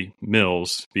CNC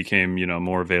mills became,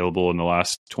 more available in the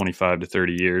last 25 to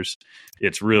 30 years,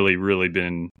 it's really, really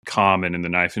been common in the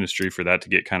knife industry for that to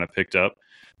get kind of picked up.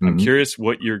 Mm-hmm. I'm curious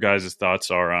what your guys' thoughts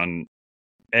are on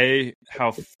A,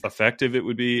 how effective it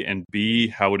would be, and B,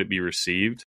 how would it be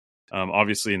received?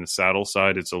 Obviously in the saddle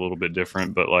side, it's a little bit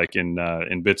different, but like in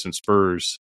bits and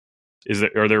spurs,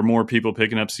 are there more people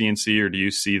picking up CNC, or do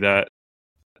you see that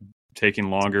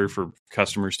taking longer for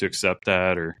customers to accept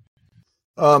that? Or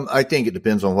I think it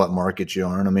depends on what market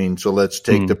you're in. I mean, so let's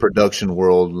take the production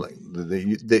world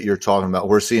that you're talking about,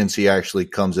 where CNC actually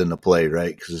comes into play,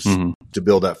 right? Because to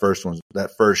build that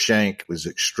first shank was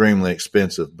extremely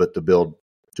expensive, but to build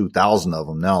 2,000 of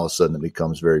them, now all of a sudden it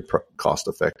becomes very cost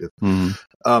effective.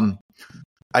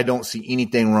 I don't see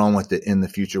anything wrong with it in the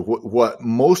future. What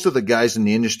most of the guys in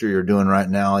the industry are doing right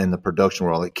now in the production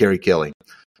world, like Cary Kelly,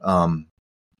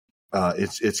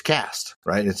 it's cast,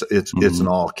 right? It's an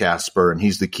all cast spur, and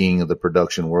he's the king of the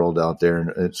production world out there.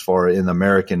 And as far in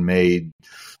American made,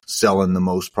 selling the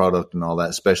most product and all that,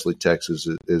 especially Texas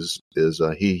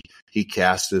he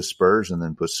casts his spurs and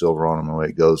then puts silver on them the way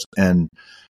it goes. And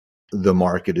the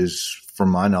market is, from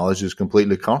my knowledge, is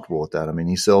completely comfortable with that. I mean,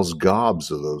 he sells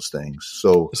gobs of those things.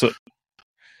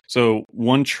 So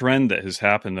one trend that has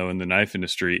happened though in the knife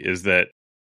industry is that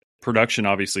production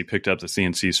obviously picked up the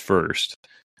CNCs first,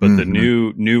 but the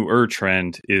newer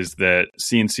trend is that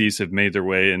CNCs have made their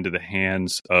way into the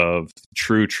hands of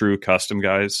true custom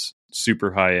guys,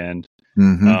 super high end.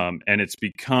 And it's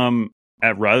become,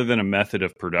 rather than a method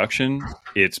of production,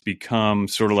 it's become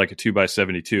sort of like a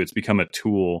 2x72. It's become a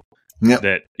tool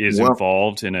that is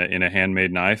involved in a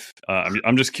handmade knife.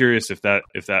 I'm just curious if that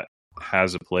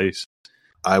has a place.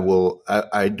 I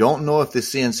don't know if the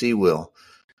CNC will,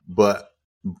 but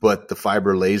the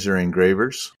fiber laser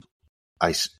engravers,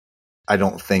 I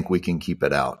don't think we can keep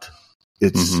it out.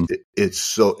 It's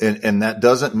so, and that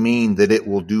doesn't mean that it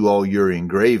will do all your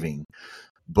engraving,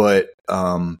 but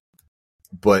the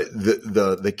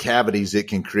cavities it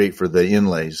can create for the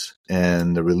inlays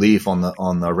and the relief on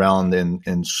the round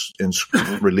and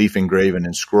relief engraving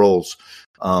and scrolls,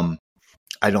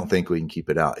 I don't think we can keep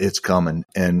it out. It's coming.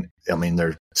 And I mean,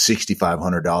 they're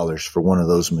 $6,500 for one of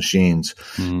those machines.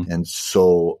 And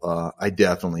so, I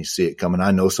definitely see it coming. I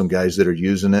know some guys that are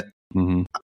using it.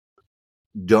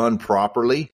 Done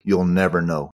properly, you'll never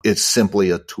know. It's simply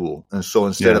a tool. And so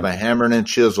instead of a hammer and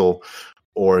chisel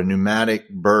or a pneumatic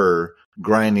burr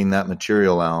grinding that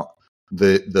material out,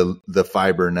 the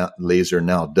fiber laser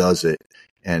now does it.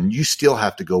 And you still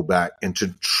have to go back, and to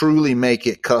truly make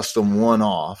it custom one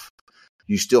off,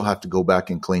 you still have to go back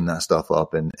and clean that stuff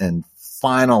up and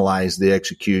finalize the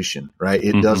execution, right?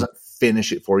 It doesn't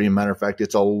finish it for you. Matter of fact,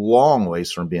 it's a long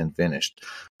ways from being finished,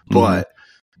 but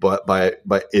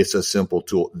it's a simple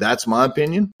tool. That's my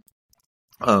opinion.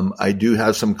 I do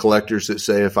have some collectors that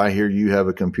say, if I hear you have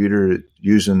a computer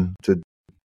using to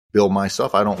build my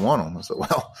stuff, I don't want them. I said,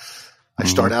 well, I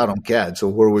start out on CAD. So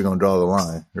where are we going to draw the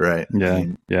line? Right.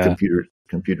 Yeah.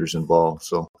 Computers involved.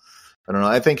 So I don't know.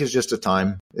 I think it's just a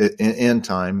time in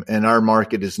time, and our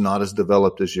market is not as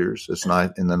developed as yours. It's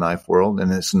not in the knife world,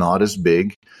 and it's not as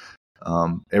big.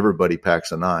 Everybody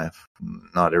packs a knife.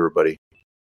 Not everybody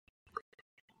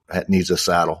needs a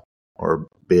saddle or a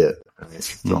bit.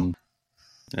 So.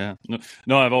 Yeah.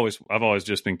 No, I've always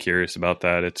just been curious about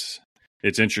that.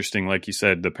 It's interesting, like you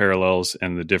said, the parallels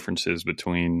and the differences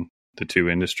between the two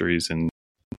industries and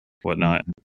whatnot.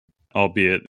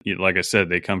 Albeit, like I said,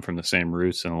 they come from the same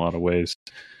roots in a lot of ways.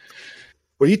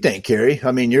 What do you think, Cary?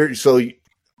 I mean,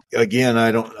 again,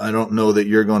 I don't know that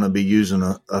you're going to be using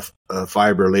a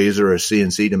fiber laser or a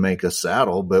CNC to make a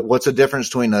saddle, but what's the difference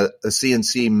between a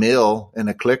CNC mill and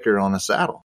a clicker on a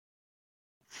saddle?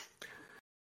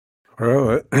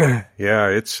 Well, yeah,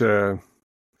 it's a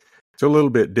little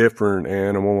bit different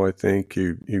animal. I think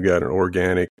you got an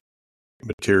organic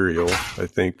material. I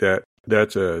think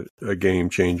that's a game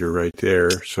changer right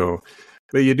there. So,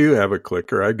 but you do have a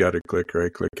clicker. I've got a clicker. I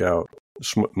click out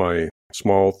my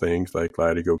small things like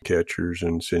latigo catchers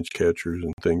and cinch catchers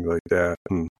and things like that,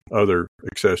 and other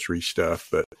accessory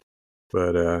stuff.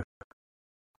 But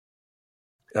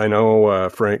I know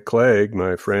Frank Clegg,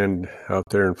 my friend out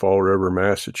there in Fall River,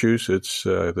 Massachusetts,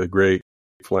 the great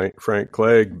Frank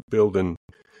Clegg, building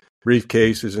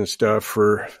briefcases and stuff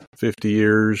for 50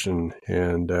 years, and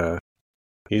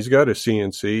he's got a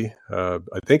CNC.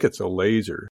 I think it's a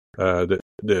laser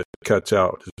that cuts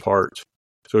out his parts.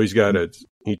 So he's got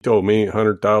he told me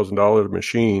 $100,000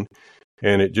 machine,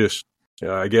 and it just,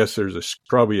 I guess there's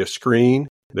probably a screen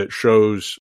that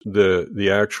shows the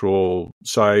actual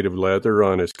side of leather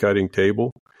on his cutting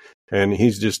table. And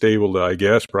he's just able to, I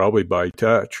guess, probably by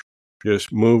touch,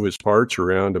 just move his parts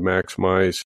around to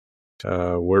maximize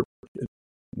where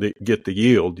they get the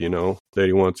yield, that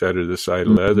he wants out of the side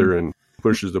of leather, and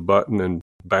pushes the button and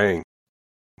bang,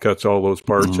 cuts all those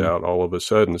parts out all of a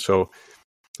sudden. So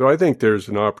I think there's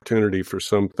an opportunity for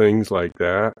some things like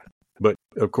that. But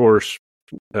of course,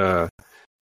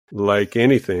 like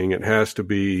anything, it has to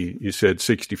be, you said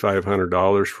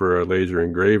 $6,500 for a laser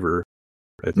engraver.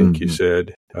 I think you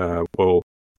said, most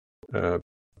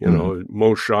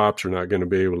shops are not going to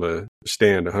be able to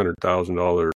stand a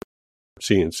 $100,000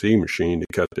 CNC machine to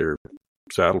cut their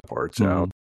saddle parts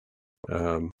out.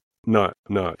 Not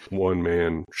one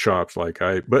man shops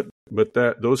but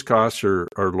those costs are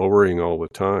lowering all the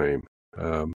time.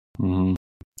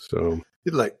 So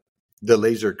like the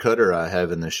laser cutter I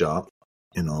have in the shop,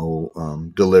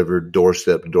 delivered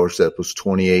doorstep to doorstep was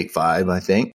 $28,500, I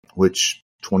think, which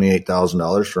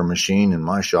 $28,000 for a machine in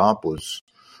my shop was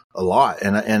a lot.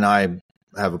 And I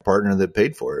have a partner that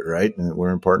paid for it, right? And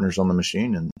we're in partners on the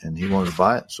machine, and he wanted to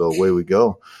buy it. So away we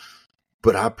go.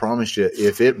 But I promise you,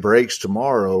 if it breaks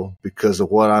tomorrow because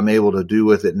of what I'm able to do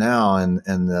with it now and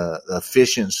the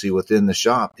efficiency within the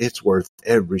shop, it's worth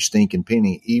every stinking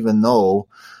penny, even though,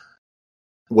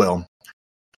 well,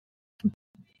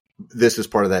 this is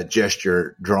part of that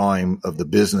gesture drawing of the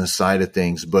business side of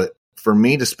things. But for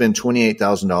me to spend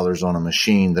 $28,000 on a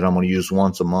machine that I'm going to use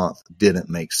once a month didn't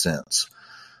make sense.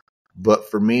 But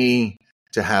for me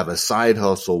to have a side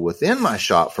hustle within my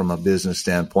shop from a business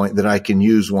standpoint that I can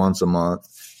use once a month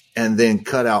and then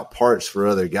cut out parts for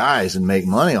other guys and make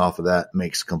money off of that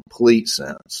makes complete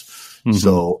sense. Mm-hmm.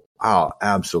 So I'll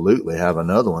absolutely have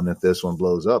another one if this one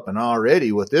blows up. And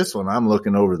already with this one, I'm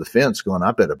looking over the fence going,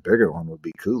 I bet a bigger one would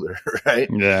be cooler, right?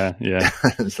 Yeah, yeah.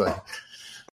 It's like,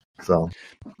 so.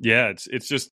 Yeah,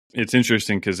 it's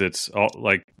interesting because it's all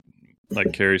like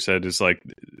Cary said, it's like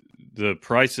the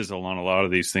prices on a lot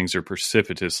of these things are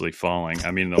precipitously falling.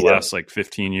 I mean, the last like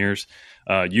 15 years,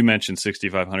 you mentioned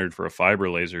 6,500 for a fiber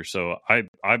laser. So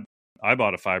I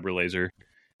bought a fiber laser,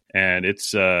 and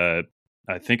it's I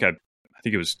think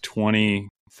it was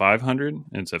 2,500, and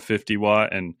it's a 50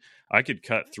 watt, and I could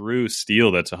cut through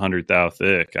steel that's 100 thou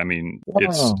thick. I mean,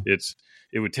 wow.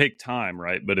 It would take time,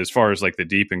 right? But as far as like the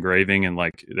deep engraving and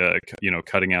like the,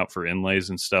 cutting out for inlays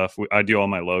and stuff, I do all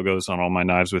my logos on all my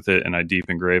knives with it, and I deep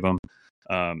engrave them.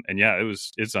 And yeah,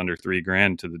 it's under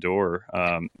 $3,000 to the door.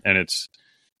 And it's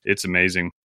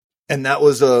amazing. And that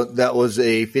was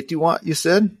a 50 watt, you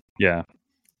said? Yeah.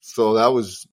 So that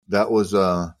was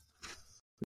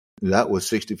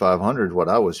 6,500 what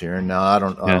I was hearing. Now I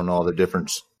don't know the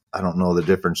difference. I don't know the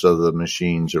difference of the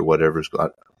machines or whatever's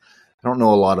got. I don't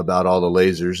know a lot about all the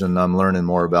lasers, and I'm learning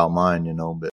more about mine,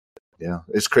 but yeah,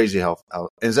 it's crazy how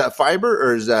is that fiber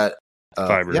or is that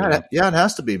fiber? Yeah, it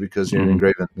has to be because you're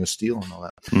engraving the steel and all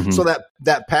that. Mm-hmm. So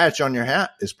that patch on your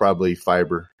hat is probably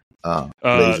fiber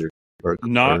laser.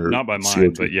 Not by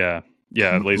mine, but yeah,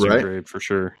 laser engraved for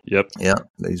sure. Yep. Yeah,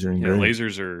 laser engraved. Yeah,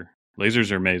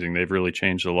 lasers are amazing. They've really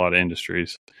changed a lot of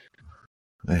industries.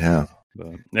 They have.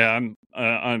 But, yeah,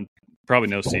 I'm probably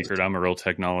no secret. I'm a real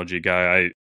technology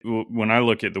guy. When I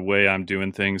look at the way I'm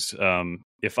doing things,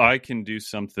 if I can do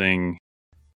something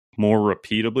more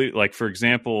repeatably, like for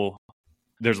example,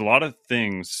 there's a lot of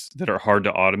things that are hard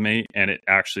to automate and it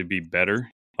actually be better.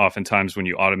 Oftentimes when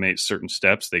you automate certain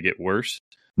steps, they get worse.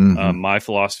 Mm-hmm. My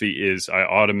philosophy is I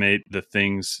automate the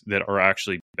things that are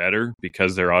actually better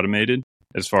because they're automated.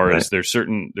 As far as there's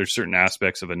certain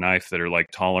aspects of a knife that are like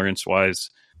tolerance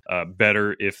wise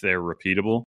better if they're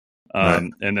repeatable.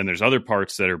 And then there's other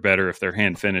parts that are better if they're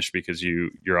hand finished because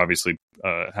you're obviously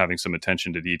having some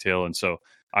attention to detail. And so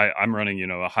I'm running,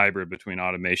 a hybrid between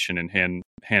automation and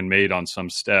handmade on some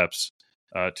steps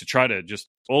to try to just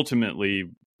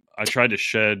ultimately, I tried to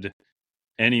shed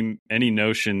any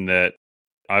notion that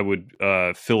I would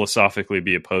philosophically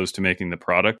be opposed to making the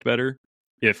product better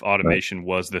if automation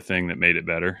was the thing that made it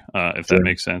better, if that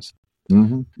makes sense.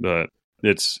 Mm-hmm. But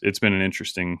it's been an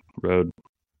interesting road.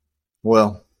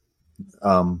 Well,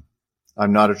 I'm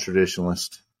not a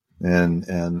traditionalist, and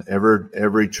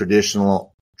every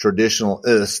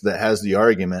traditionalist that has the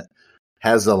argument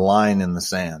has a line in the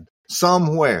sand.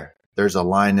 Somewhere there's a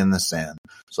line in the sand.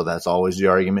 So that's always the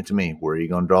argument to me. Where are you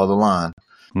going to draw the line?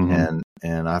 Mm-hmm.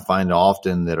 And I find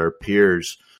often that our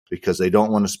peers, because they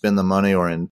don't want to spend the money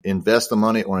or invest the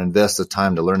money or invest the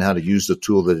time to learn how to use the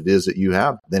tool that it is that you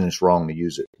have, then it's wrong to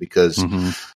use it because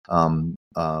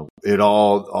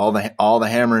all the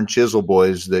hammer and chisel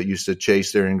boys that used to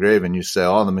chase their engraving, you say,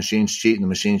 oh, the machine's cheating.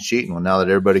 Well, now that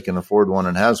everybody can afford one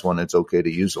and has one, it's okay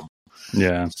to use them.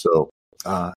 Yeah. So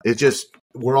it just,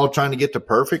 we're all trying to get to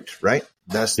perfect, right?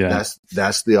 That's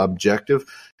the objective.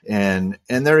 And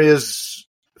there is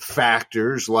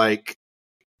factors like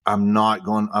I'm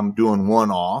doing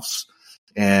one-offs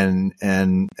and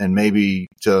maybe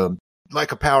to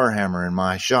like a power hammer in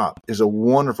my shop is a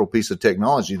wonderful piece of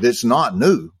technology that's not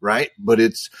new, right? But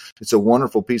it's a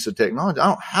wonderful piece of technology. I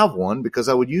don't have one because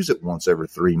I would use it once every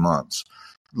 3 months.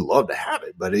 I'd love to have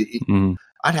it, but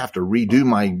I'd have to redo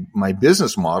my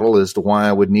business model as to why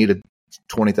I would need a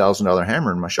 $20,000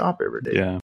 hammer in my shop every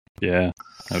day. Yeah,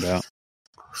 no doubt.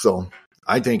 So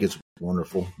I think it's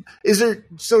wonderful.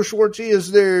 Schwartzy,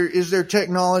 is there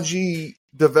technology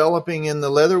developing in the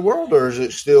leather world, or is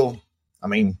it still,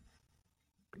 do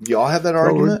y'all have that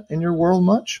argument in your world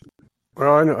much?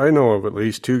 Well, I know of at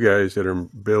least 2 guys that are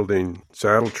building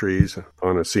saddle trees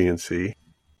on a CNC.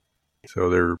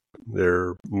 So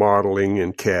they're modeling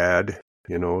in CAD,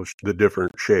 the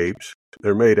different shapes.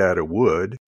 They're made out of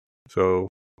wood. So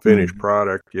finished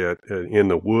product, yet in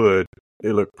the wood,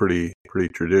 they look pretty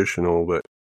traditional, but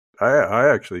I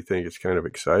actually think it's kind of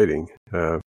exciting.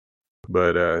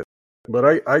 But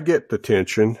But I get the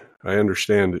tension. I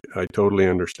understand. I totally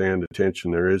understand the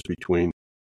tension there is between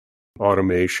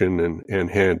automation and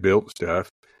hand-built stuff.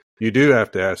 You do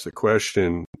have to ask the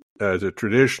question, as a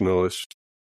traditionalist,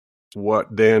 what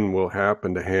then will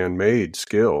happen to handmade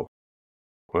skill?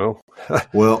 Well,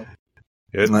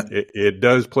 it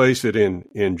does place it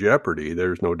in jeopardy.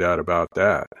 There's no doubt about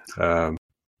that.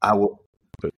 I will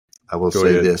say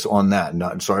ahead. This on that.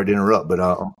 Not sorry to interrupt, but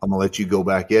I'm going to let you go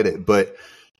back at it. But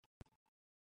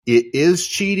it is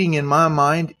cheating in my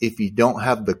mind if you don't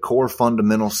have the core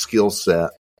fundamental skill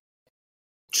set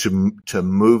to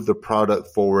move the product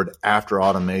forward after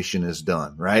automation is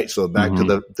done, right? So back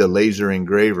to the laser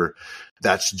engraver,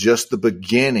 that's just the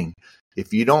beginning.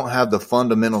 If you don't have the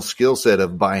fundamental skill set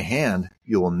of by hand,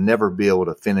 you will never be able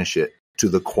to finish it to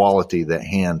the quality that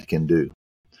hand can do.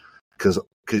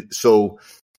 So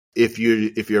if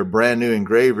you're a brand new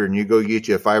engraver and you go get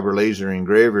you a fiber laser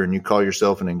engraver and you call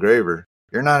yourself an engraver,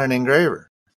 you're not an engraver.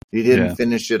 You didn't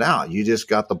finish it out. You just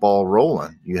got the ball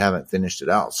rolling. You haven't finished it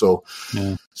out. So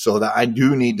that I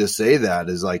do need to say that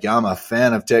is like, I'm a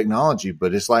fan of technology,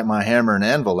 but it's like my hammer and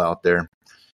anvil out there.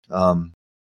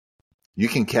 You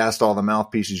can cast all the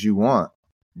mouthpieces you want,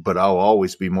 but I'll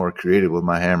always be more creative with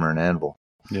my hammer and anvil.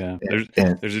 Yeah.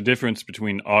 There's a difference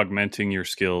between augmenting your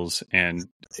skills and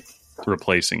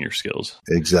replacing your skills.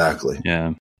 Exactly.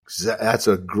 Yeah. That's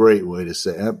a great way to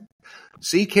say it.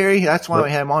 See, Cary, that's why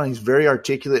we had him on. He's very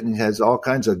articulate and he has all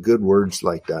kinds of good words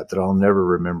like that I'll never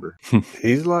remember.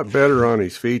 He's a lot better on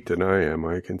his feet than I am.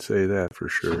 I can say that for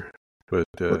sure. But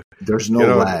there's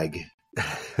no lag.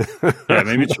 Yeah,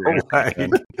 maybe true.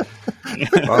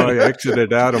 I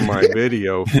exited out of my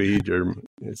video feed,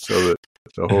 so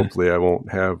hopefully I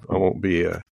won't be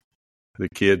the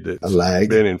kid that's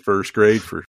been in first grade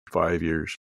for 5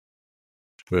 years.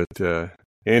 But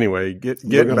anyway,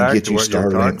 getting back to what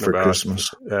you're talking for about, Christmas.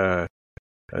 I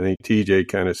think TJ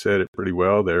kind of said it pretty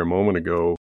well there a moment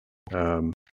ago.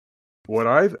 What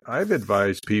I've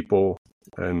advised people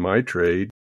in my trade,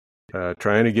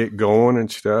 trying to get going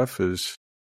and stuff, is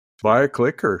buy a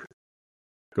clicker.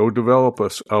 Go develop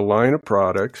a line of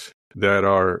products that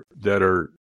are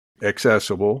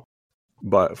accessible,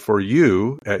 but for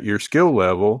you at your skill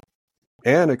level,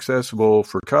 and accessible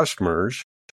for customers.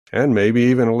 And maybe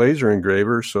even a laser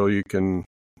engraver so you can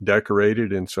decorate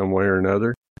it in some way or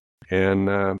another,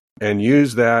 and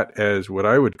use that as what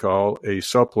I would call a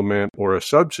supplement or a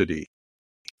subsidy,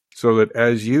 so that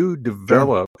as you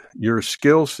develop your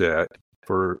skill set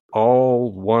for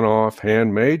all one-off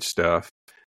handmade stuff,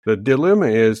 the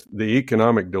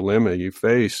economic dilemma you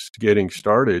face getting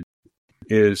started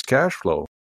is cash flow,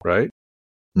 right?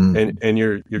 And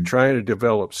you're trying to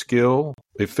develop skill,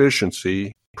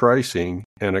 efficiency, pricing,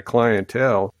 and a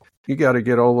clientele. You got to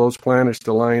get all those planets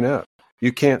to line up.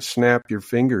 You can't snap your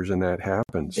fingers and that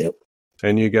happens. Yep.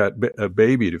 And you got a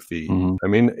baby to feed. I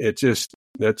mean, it's just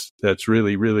that's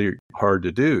really, really hard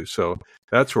to do. So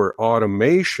that's where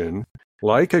automation,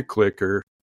 like a clicker,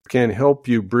 can help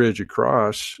you bridge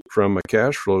across from a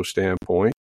cash flow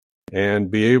standpoint and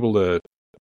be able to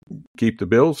keep the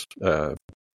bills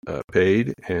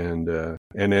paid, and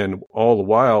then all the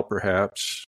while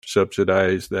perhaps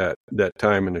subsidize that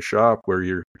time in the shop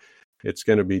where it's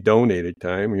going to be donated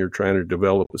time. You're trying to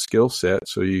develop a skill set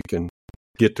so you can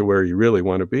get to where you really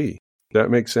want to be. Does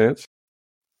that make sense?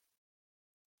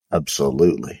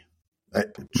 Absolutely.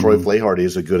 Troy Flaharty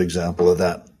is a good example of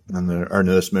that. And our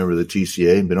newest member of the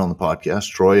TCA, been on the podcast.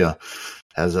 Troy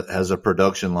has a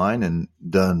production line and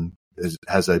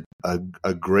has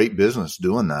a great business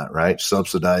doing that, right?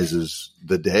 Subsidizes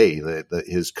the day.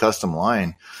 His custom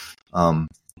line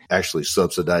actually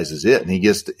subsidizes it, and he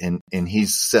gets to, and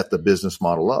he's set the business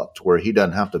model up to where he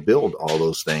doesn't have to build all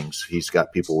those things. He's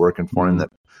got people working for him that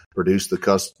produce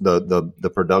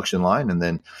the production line, and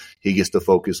then he gets to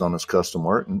focus on his custom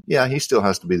work. And yeah, he still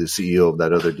has to be the CEO of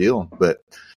that other deal, but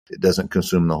it doesn't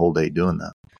consume the whole day doing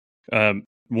that.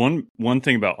 One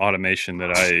thing about automation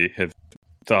that I have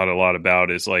thought a lot about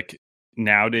is, like,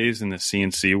 nowadays in the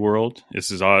CNC world,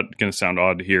 this is going to sound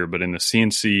odd to hear, but in the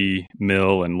CNC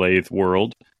mill and lathe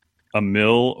world, a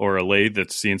mill or a lathe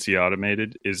that's CNC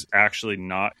automated is actually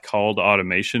not called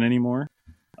automation anymore.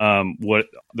 What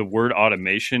the word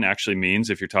automation actually means,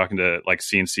 if you're talking to like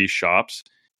CNC shops,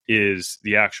 is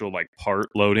the actual like part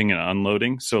loading and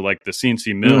unloading. So like the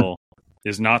CNC mill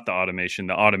is not the automation.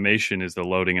 The automation is the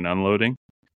loading and unloading.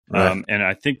 Right. And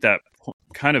I think that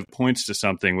kind of points to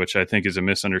something which I think is a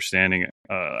misunderstanding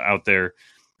out there,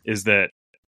 is that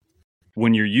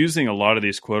when you're using a lot of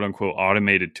these quote unquote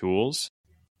automated tools,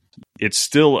 it's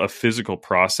still a physical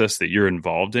process that you're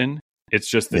involved in. It's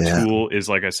just the tool is,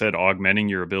 like I said, augmenting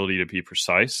your ability to be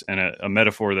precise. And a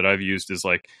metaphor that I've used is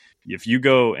like, if you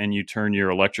go and you turn your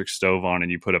electric stove on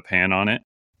and you put a pan on it,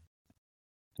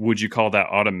 would you call that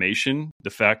automation? The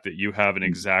fact that you have an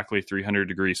exactly 300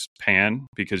 degrees pan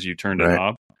because you turned a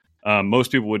knob?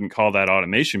 Most people wouldn't call that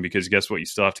automation, because guess what? You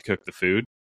still have to cook the food.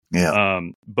 Yeah.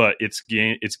 But it's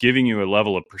giving you a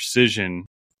level of precision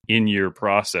in your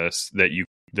process that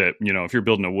if you're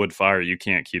building a wood fire, you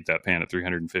can't keep that pan at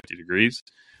 350 degrees.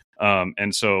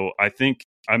 And so I think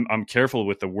I'm careful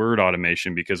with the word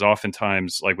automation, because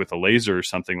oftentimes, like with a laser or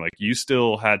something, like you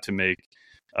still had to make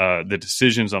the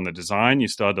decisions on the design. You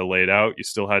still had to lay it out. You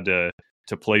still had to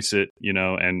place it,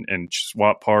 and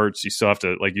swap parts. You still have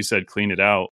to, like you said, clean it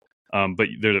out. But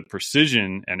the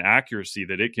precision and accuracy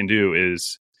that it can do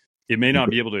is, it may not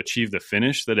be able to achieve the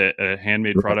finish that a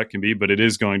handmade product can be, but it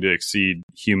is going to exceed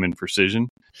human precision.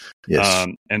 Yes.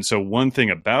 And so one thing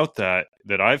about that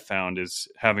I've found is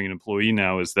having an employee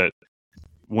now is that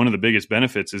one of the biggest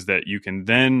benefits is that you can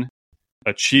then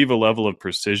achieve a level of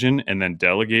precision and then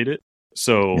delegate it.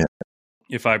 So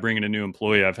if I bring in a new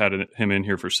employee, I've had him in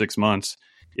here for 6 months.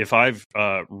 If I've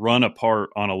run a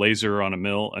part on a laser or on a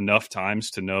mill enough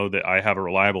times to know that I have a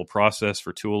reliable process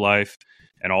for tool life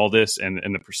and all this, and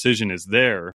the precision is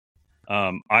there,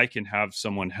 I can have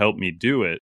someone help me do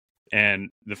it. And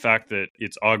the fact that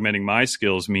it's augmenting my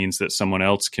skills means that someone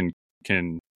else can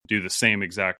do the same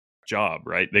exact job,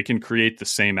 right? They can create the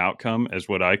same outcome as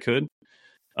what I could.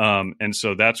 And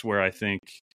so that's where I think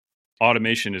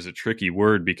automation is a tricky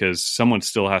word, because someone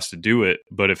still has to do it.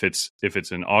 But if it's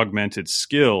an augmented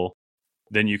skill,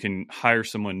 then you can hire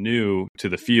someone new to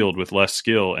the field with less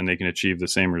skill and they can achieve the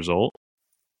same result.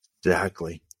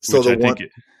 Exactly. So go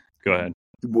ahead.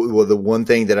 Well, the one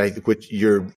thing that which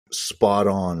you're spot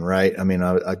on, right? I mean,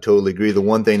 I totally agree. The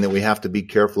one thing that we have to be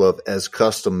careful of as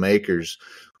custom makers,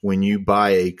 when you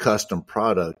buy a custom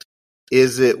product,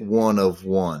 is it one of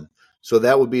one? So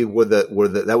that would be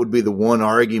that would be the one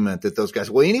argument that those guys,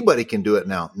 well, anybody can do it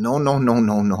now.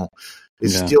 No.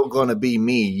 It's still going to be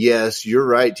me. Yes, you're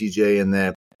right, TJ, in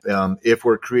that if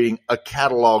we're creating a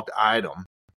cataloged item,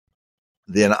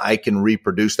 then I can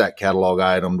reproduce that catalog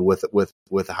item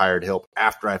with hired help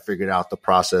after I figured out the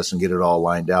process and get it all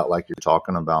lined out like you're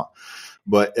talking about.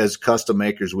 But as custom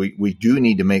makers, we do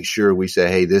need to make sure we say,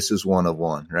 hey, this is one of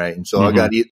one, right? And so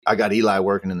I got Eli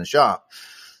working in the shop,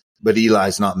 but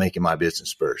Eli's not making my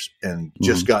business first, and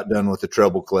just got done with the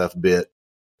treble clef bit.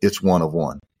 It's one of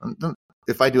one.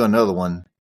 If I do another one,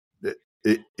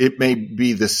 it may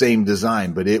be the same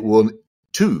design, but it will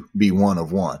too be one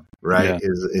of one. Right. Yeah.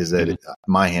 Is that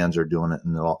my hands are doing it,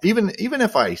 and all, even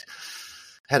if I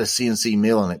had a CNC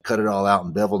mill and it cut it all out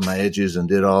and beveled my edges and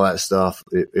did all that stuff,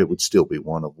 it would still be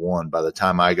one of one by the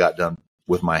time I got done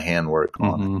with my handwork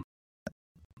on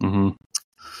it.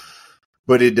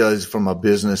 But it does, from a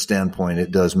business standpoint,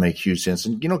 it does make huge sense.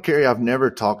 And Cary, I've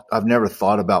never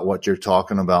thought about what you're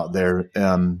talking about there.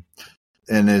 And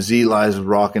as Eli's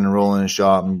rocking and rolling in the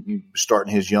shop and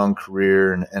starting his young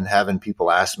career and having people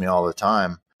ask me all the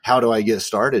time, how do I get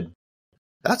started?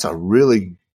 That's a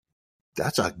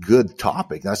good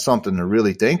topic. That's something to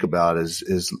really think about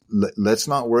is let's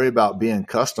not worry about being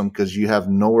custom, because you have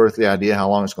no earthly idea how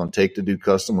long it's going to take to do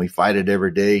custom. We fight it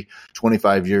every day,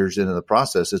 25 years into the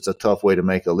process. It's a tough way to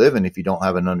make a living if you don't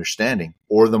have an understanding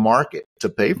or the market to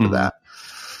pay for that.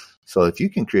 So if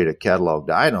you can create a cataloged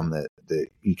item that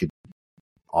you could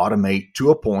automate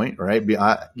to a point, right?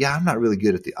 I'm not really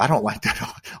good at I don't like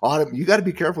that. You got to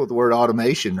be careful with the word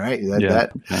automation, right?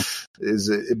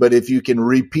 But if you can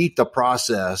repeat the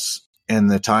process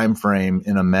and the time frame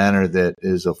in a manner that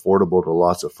is affordable to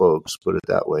lots of folks, put it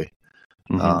that way,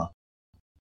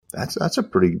 that's a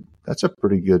pretty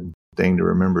good thing to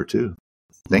remember too.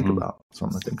 Something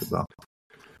to think about.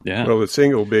 Yeah. Well, the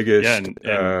single biggest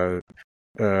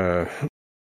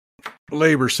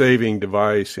labor-saving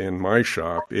device in my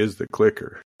shop is the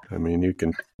clicker. I mean, you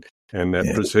can, and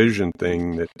that precision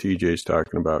thing that TJ's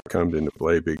talking about comes into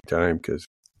play big time, because,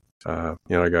 I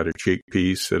got a cheek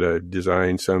piece that I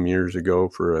designed some years ago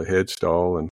for a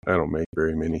headstall, and I don't make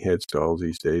very many headstalls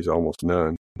these days, almost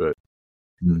none. But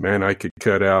man, I could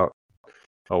cut out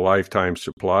a lifetime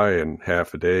supply in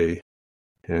half a day,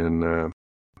 and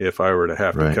if I were to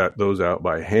have to cut those out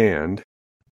by hand,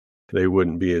 they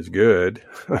wouldn't be as good.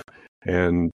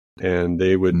 And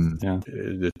they would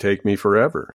it'd take me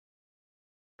forever,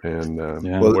 and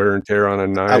wear and tear on a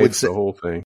knife, the whole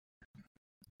thing.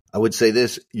 I would say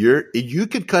this: you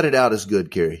could cut it out as good,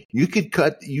 Cary. You could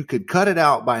cut it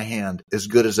out by hand as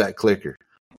good as that clicker,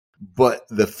 but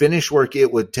the finish work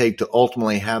it would take to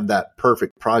ultimately have that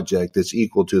perfect project that's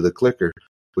equal to the clicker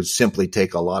would simply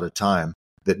take a lot of time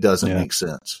that doesn't make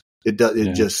sense. It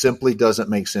just simply doesn't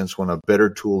make sense when a better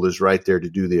tool is right there to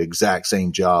do the exact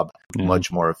same job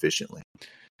much more efficiently.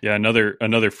 Yeah.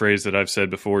 Another phrase that I've said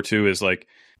before too is like,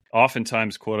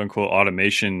 oftentimes quote unquote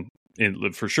automation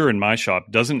for sure in my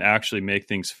shop doesn't actually make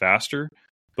things faster.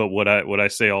 But what I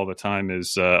say all the time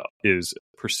is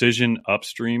precision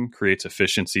upstream creates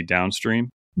efficiency downstream.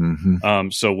 Mm-hmm.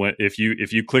 So if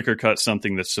you click or cut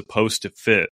something that's supposed to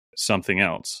fit something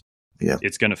else,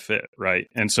 it's going to fit, right?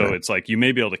 And so it's like you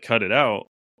may be able to cut it out.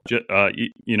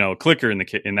 A clicker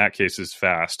in that case is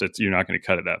fast. You're not going to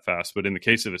cut it that fast. But in the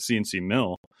case of a CNC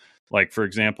mill, like for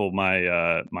example,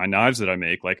 my knives that I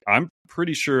make, like I'm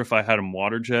pretty sure if I had them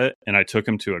water jet and I took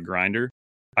them to a grinder,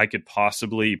 I could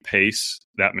possibly pace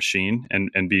that machine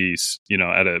and be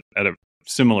at a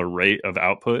similar rate of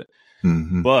output.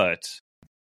 Mm-hmm. But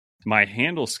my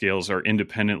handle scales are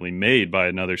independently made by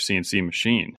another CNC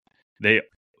machine. They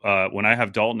when I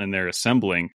have Dalton in there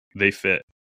assembling, they fit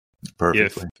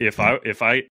perfectly. If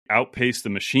I outpace the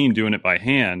machine doing it by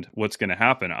hand, what's going to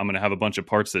happen? I'm going to have a bunch of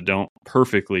parts that don't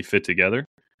perfectly fit together.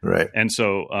 Right. And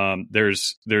so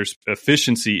there's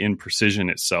efficiency in precision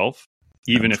itself,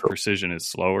 even if precision is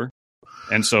slower.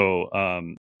 And so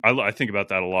I think about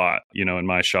that a lot, in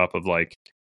my shop of like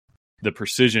the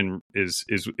precision is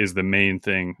the main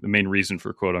thing, the main reason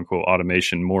for quote unquote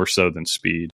automation more so than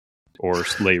speed or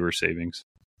labor savings.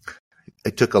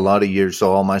 It took a lot of years.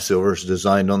 So all my silver's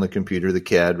designed on the computer, the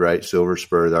CAD, right? Silver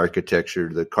spur, the architecture,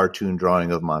 the cartoon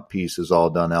drawing of my piece is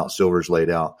all done out. Silver's laid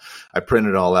out. I print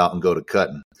it all out and go to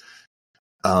cutting.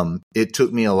 It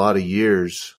took me a lot of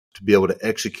years to be able to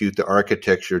execute the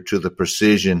architecture to the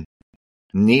precision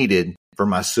needed for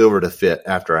my silver to fit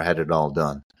after I had it all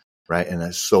done. Right. And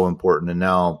that's so important. And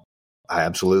now I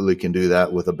absolutely can do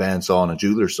that with a bandsaw and a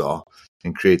jeweler saw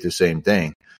and create the same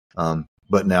thing.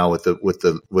 But now with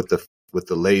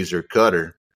the laser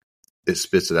cutter, it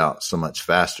spits it out so much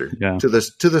faster to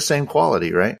the same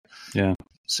quality, right? Yeah.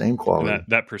 Same quality. And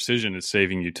that precision is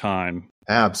saving you time.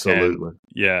 Absolutely.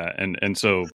 And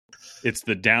so it's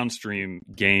the downstream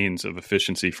gains of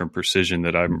efficiency from precision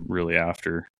that I'm really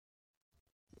after.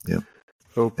 Yeah.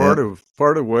 So part of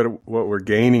what we're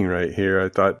gaining right here, I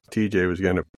thought TJ was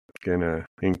gonna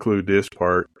include this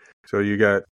part. So you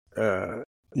got an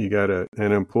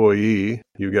employee,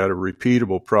 you got a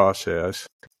repeatable process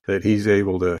that he's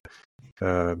able to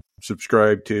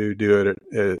subscribe to, do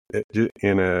it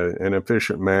in an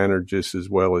efficient manner just as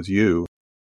well as you.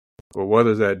 Well, what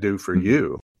does that do for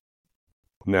you?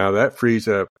 Now that frees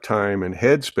up time and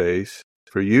headspace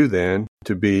for you then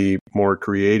to be more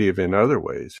creative in other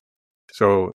ways.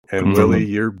 So, and Willie,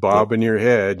 you're bobbing your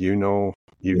head, you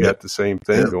got the same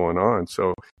thing going on.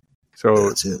 So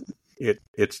that's it.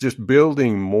 It's just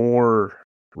building more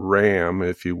RAM,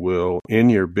 if you will, in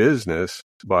your business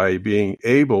by being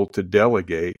able to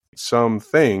delegate some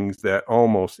things that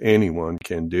almost anyone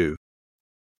can do.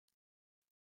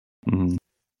 Mm-hmm.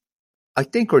 I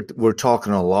think we're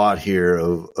talking a lot here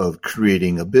of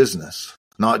creating a business,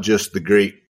 not just the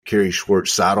great Cary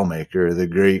Schwarz saddle maker, the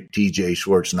great TJ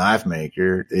Schwarz knife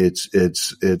maker.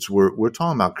 We're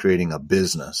talking about creating a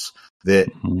business that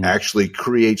actually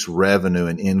creates revenue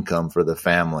and income for the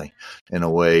family in a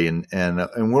way. And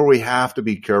where we have to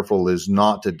be careful is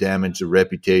not to damage the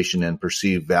reputation and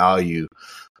perceived value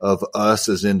of us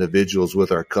as individuals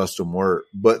with our custom work.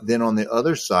 But then on the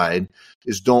other side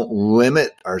is don't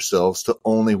limit ourselves to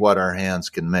only what our hands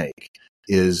can make,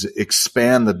 is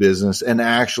expand the business and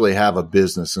actually have a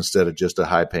business instead of just a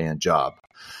high paying job,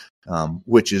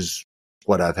 which is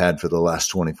what I've had for the last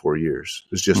 24 years.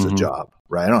 It's just a job,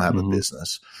 right? I don't have a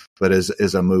business, but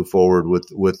as I move forward with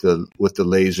the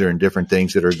laser and different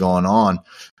things that are going on,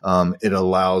 it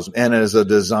allows, and as a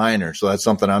designer, so that's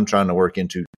something I'm trying to work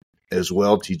into as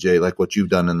well, TJ, like what you've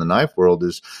done in the knife world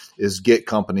is get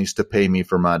companies to pay me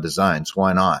for my designs.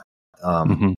 Why not?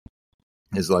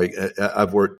 Is like,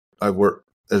 I've worked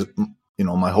as,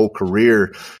 my whole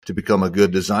career to become a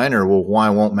good designer. Well,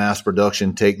 why won't mass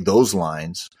production take those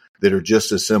lines that are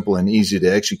just as simple and easy to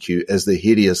execute as the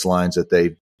hideous lines that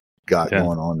they've got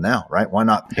going on now, right? Why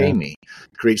not pay me,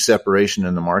 create separation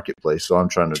in the marketplace? So I'm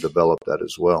trying to develop that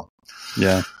as well.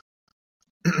 Yeah.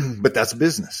 But that's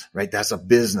business, right? That's a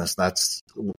business. That's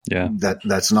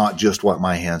not just what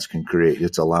my hands can create.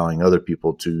 It's allowing other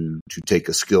people to take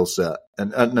a skill set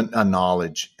and a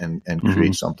knowledge and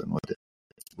create something with it.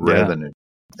 Revenue.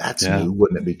 That's new,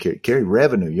 wouldn't it be? Cary,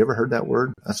 revenue. You ever heard that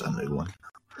word? That's a new one.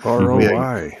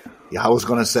 ROI. Yeah, I was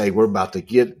going to say we're about to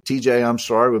get TJ. I'm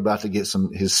sorry, we're about to get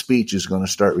his speech is going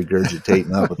to start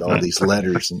regurgitating up with all these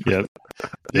letters and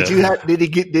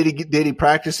Did he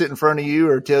practice it in front of you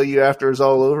or tell you after it's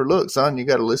all over? Look, son, you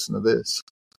got to listen to this.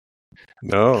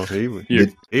 No,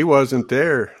 he wasn't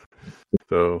there.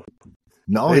 So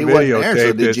no, he wasn't there.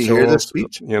 So did you hear the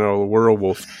speech? The world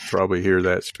will probably hear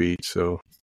that speech. So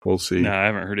we'll see. No, I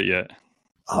haven't heard it yet.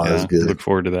 Oh, that's good. Look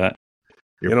forward to that.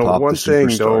 One thing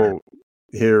though,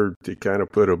 here to kind of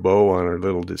put a bow on our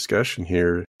little discussion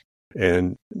here,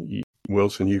 and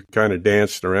Wilson, you kind of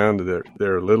danced around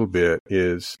there a little bit,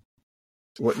 is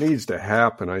what needs to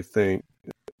happen, I think,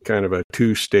 kind of a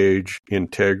two-stage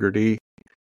integrity.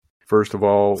 First of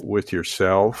all, with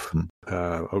yourself.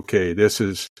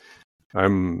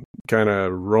 I'm kind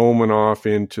of roaming off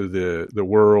into the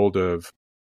world of,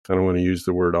 I don't want to use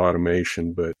the word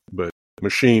automation, but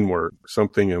machine work,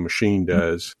 something a machine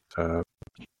does. So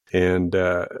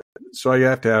I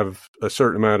have to have a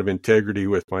certain amount of integrity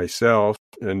with myself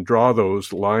and draw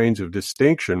those lines of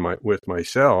distinction with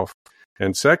myself.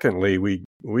 And secondly,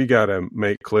 we got to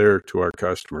make clear to our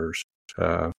customers.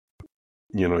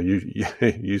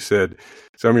 You said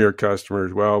some of your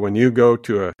customers, well, when you go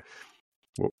to a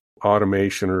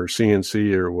automation or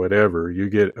CNC or whatever, you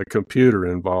get a computer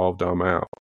involved, I'm out.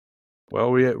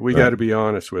 Well, we got to be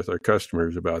honest with our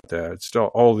customers about that. It's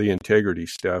still all the integrity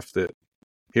stuff that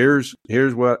here's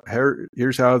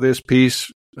how this piece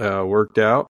worked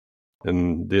out,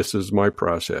 and this is my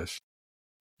process.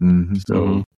 Mm-hmm.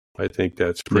 So I think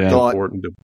that's pretty important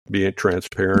to be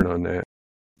transparent on that.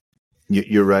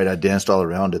 You're right. I danced all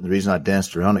around it. The reason I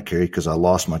danced around it, Cary, because I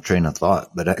lost my train of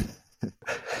thought. But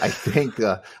I think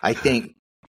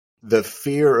the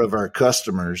fear of our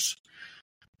customers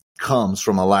comes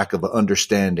from a lack of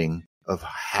understanding of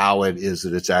how it is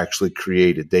that it's actually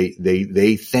created.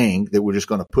 They think that we're just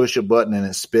going to push a button and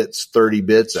it spits 30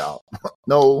 bits out.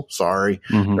 No, sorry.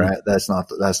 Mm-hmm. Right? That's not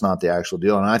the actual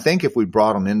deal. And I think if we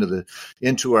brought them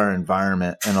into our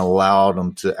environment and allowed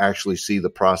them to actually see the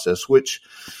process, which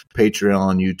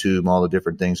Patreon, YouTube, all the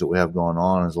different things that we have going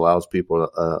on, allows people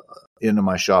into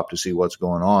my shop to see what's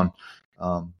going on.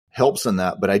 Helps in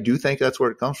that, but I do think that's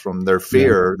where it comes from. Their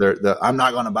fear, I'm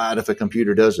not going to buy it if a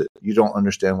computer does it. You don't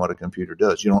understand what a computer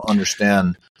does. You don't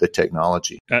understand the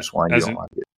technology. That's why you don't like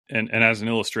it. And as an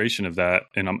illustration of that,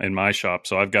 in my shop,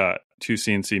 so I've got 2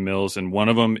 CNC mills, and one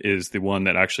of them is the one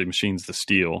that actually machines the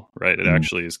steel, right? It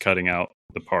actually is cutting out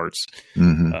the parts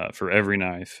for every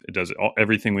knife. It does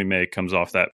everything we make comes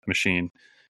off that machine.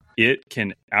 It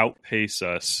can outpace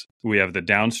us. We have the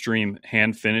downstream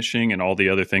hand finishing and all the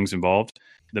other things involved.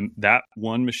 That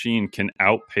one machine can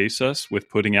outpace us with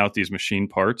putting out these machine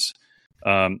parts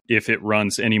if it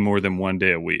runs any more than 1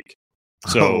 day a week.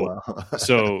 So,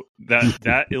 so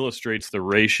that illustrates the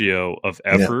ratio of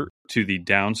effort to the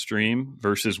downstream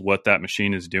versus what that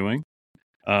machine is doing.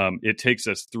 It takes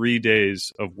us 3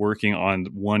 days of working on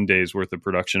 1 day's worth of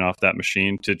production off that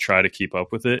machine to try to keep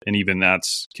up with it, and even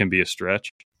that's can be a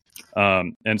stretch.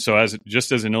 And so, as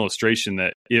an illustration,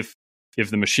 that if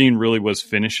the machine really was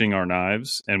finishing our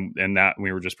knives and that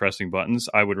we were just pressing buttons,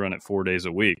 I would run it 4 days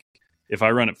a week. If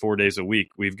I run it 4 days a week,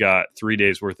 we've got 3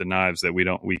 days worth of knives that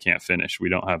we can't finish. We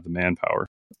don't have the manpower.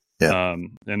 Yeah.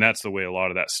 And that's the way a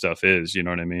lot of that stuff is, you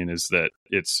know what I mean? Is that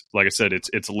it's, like I said,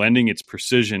 it's lending its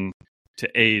precision to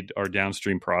aid our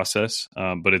downstream process.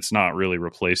 But it's not really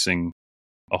replacing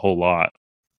a whole lot.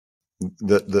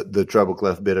 The treble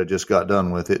clef bit I just got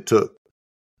done with, it took,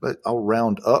 I'll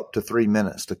round up to 3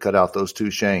 minutes to cut out those 2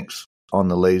 shanks on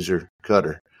the laser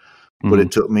cutter. But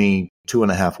it took me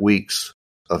 2.5 weeks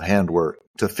of handwork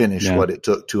to finish what it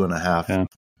took 2.5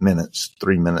 minutes,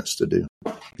 3 minutes to do.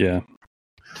 Yeah.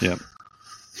 Yeah.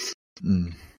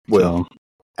 Well,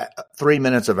 3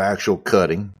 minutes of actual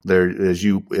cutting. There, as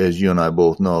you and I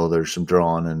both know, there's some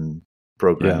drawing and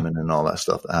programming and all that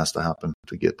stuff that has to happen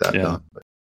to get that done. But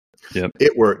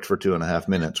it worked for 2.5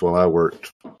 minutes while I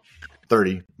worked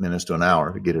 30 minutes to an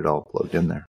hour to get it all plugged in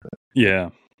there. But. Yeah.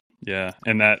 Yeah.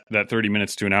 And that 30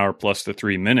 minutes to an hour plus the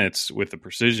 3 minutes with the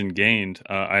precision gained,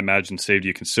 I imagine saved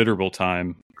you considerable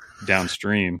time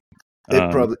downstream.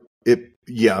 Just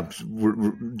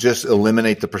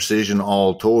eliminate the precision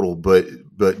all total,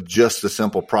 but just the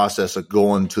simple process of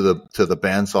going to the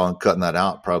bandsaw and cutting that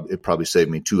out, it probably saved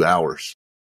me 2 hours,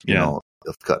 you know,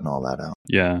 of cutting all that out.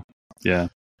 Yeah. Yeah.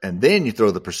 And then you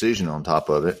throw the precision on top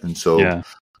of it. And so,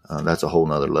 that's a whole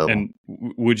nother level. And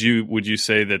would you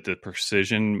say that the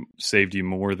precision saved you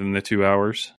more than the 2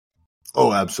 hours?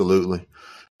 Oh, absolutely.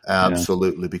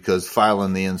 Absolutely. Because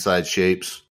filing the inside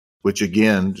shapes, which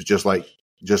again, just like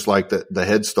the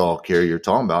head stall, Cary, you're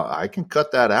talking about, I can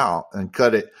cut that out and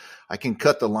cut it. I can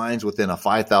cut the lines within a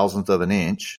 5,000th of an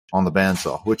inch on the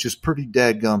bandsaw, which is pretty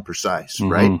dadgum precise,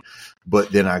 right?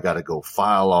 But then I got to go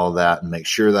file all that and make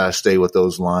sure that I stay with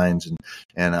those lines.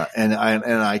 And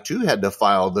I too had to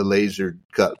file the laser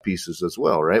cut pieces as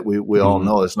well, right? We all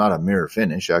know it's not a mirror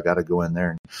finish. I got to go in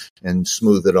there and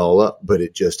smooth it all up, but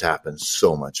it just happens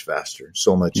so much faster,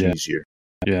 so much easier.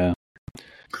 Yeah.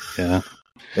 Yeah.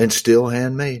 And still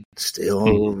handmade,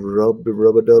 still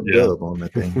rub-a-dub-dub on the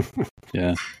thing.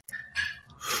 Yeah.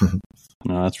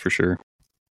 No, that's for sure.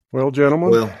 Well,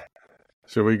 gentlemen,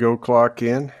 so we go clock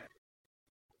in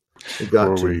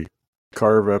before we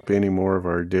carve up any more of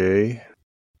our day.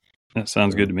 That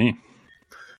sounds good to me.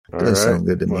 All right. Sound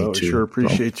good to me too. Sure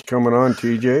appreciate you coming on,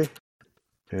 TJ.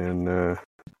 And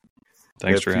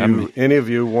thanks for having me. Any of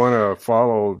you want to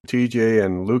follow TJ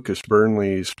and Lucas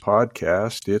Burnley's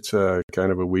podcast, it's a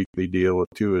kind of a weekly deal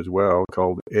too as well,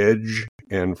 called Edge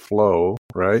and Flow,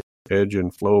 right? Edge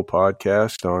and Flow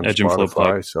podcast on Edge Spotify. And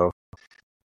Flow so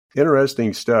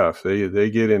interesting stuff. They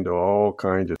get into all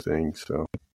kinds of things. So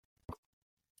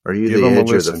are you the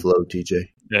edge or the flow, TJ?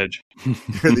 Edge.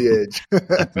 You're the edge.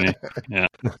 That's me. Yeah.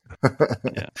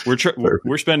 Yeah.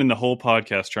 We're spending the whole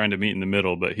podcast trying to meet in the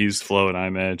middle, but he's flow and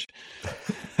I'm edge.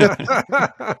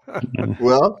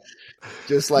 Well,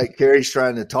 just like Cary's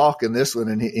trying to talk in this one,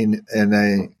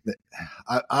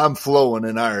 I'm flowing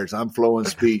in ours. I'm flowing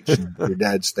speech, and your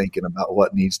dad's thinking about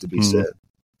what needs to be said.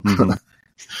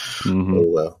 Oh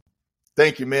well.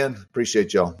 Thank you, man.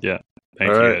 Appreciate y'all. Yeah.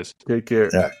 Thank you, guys. Take care.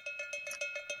 Yeah.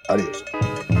 Adios.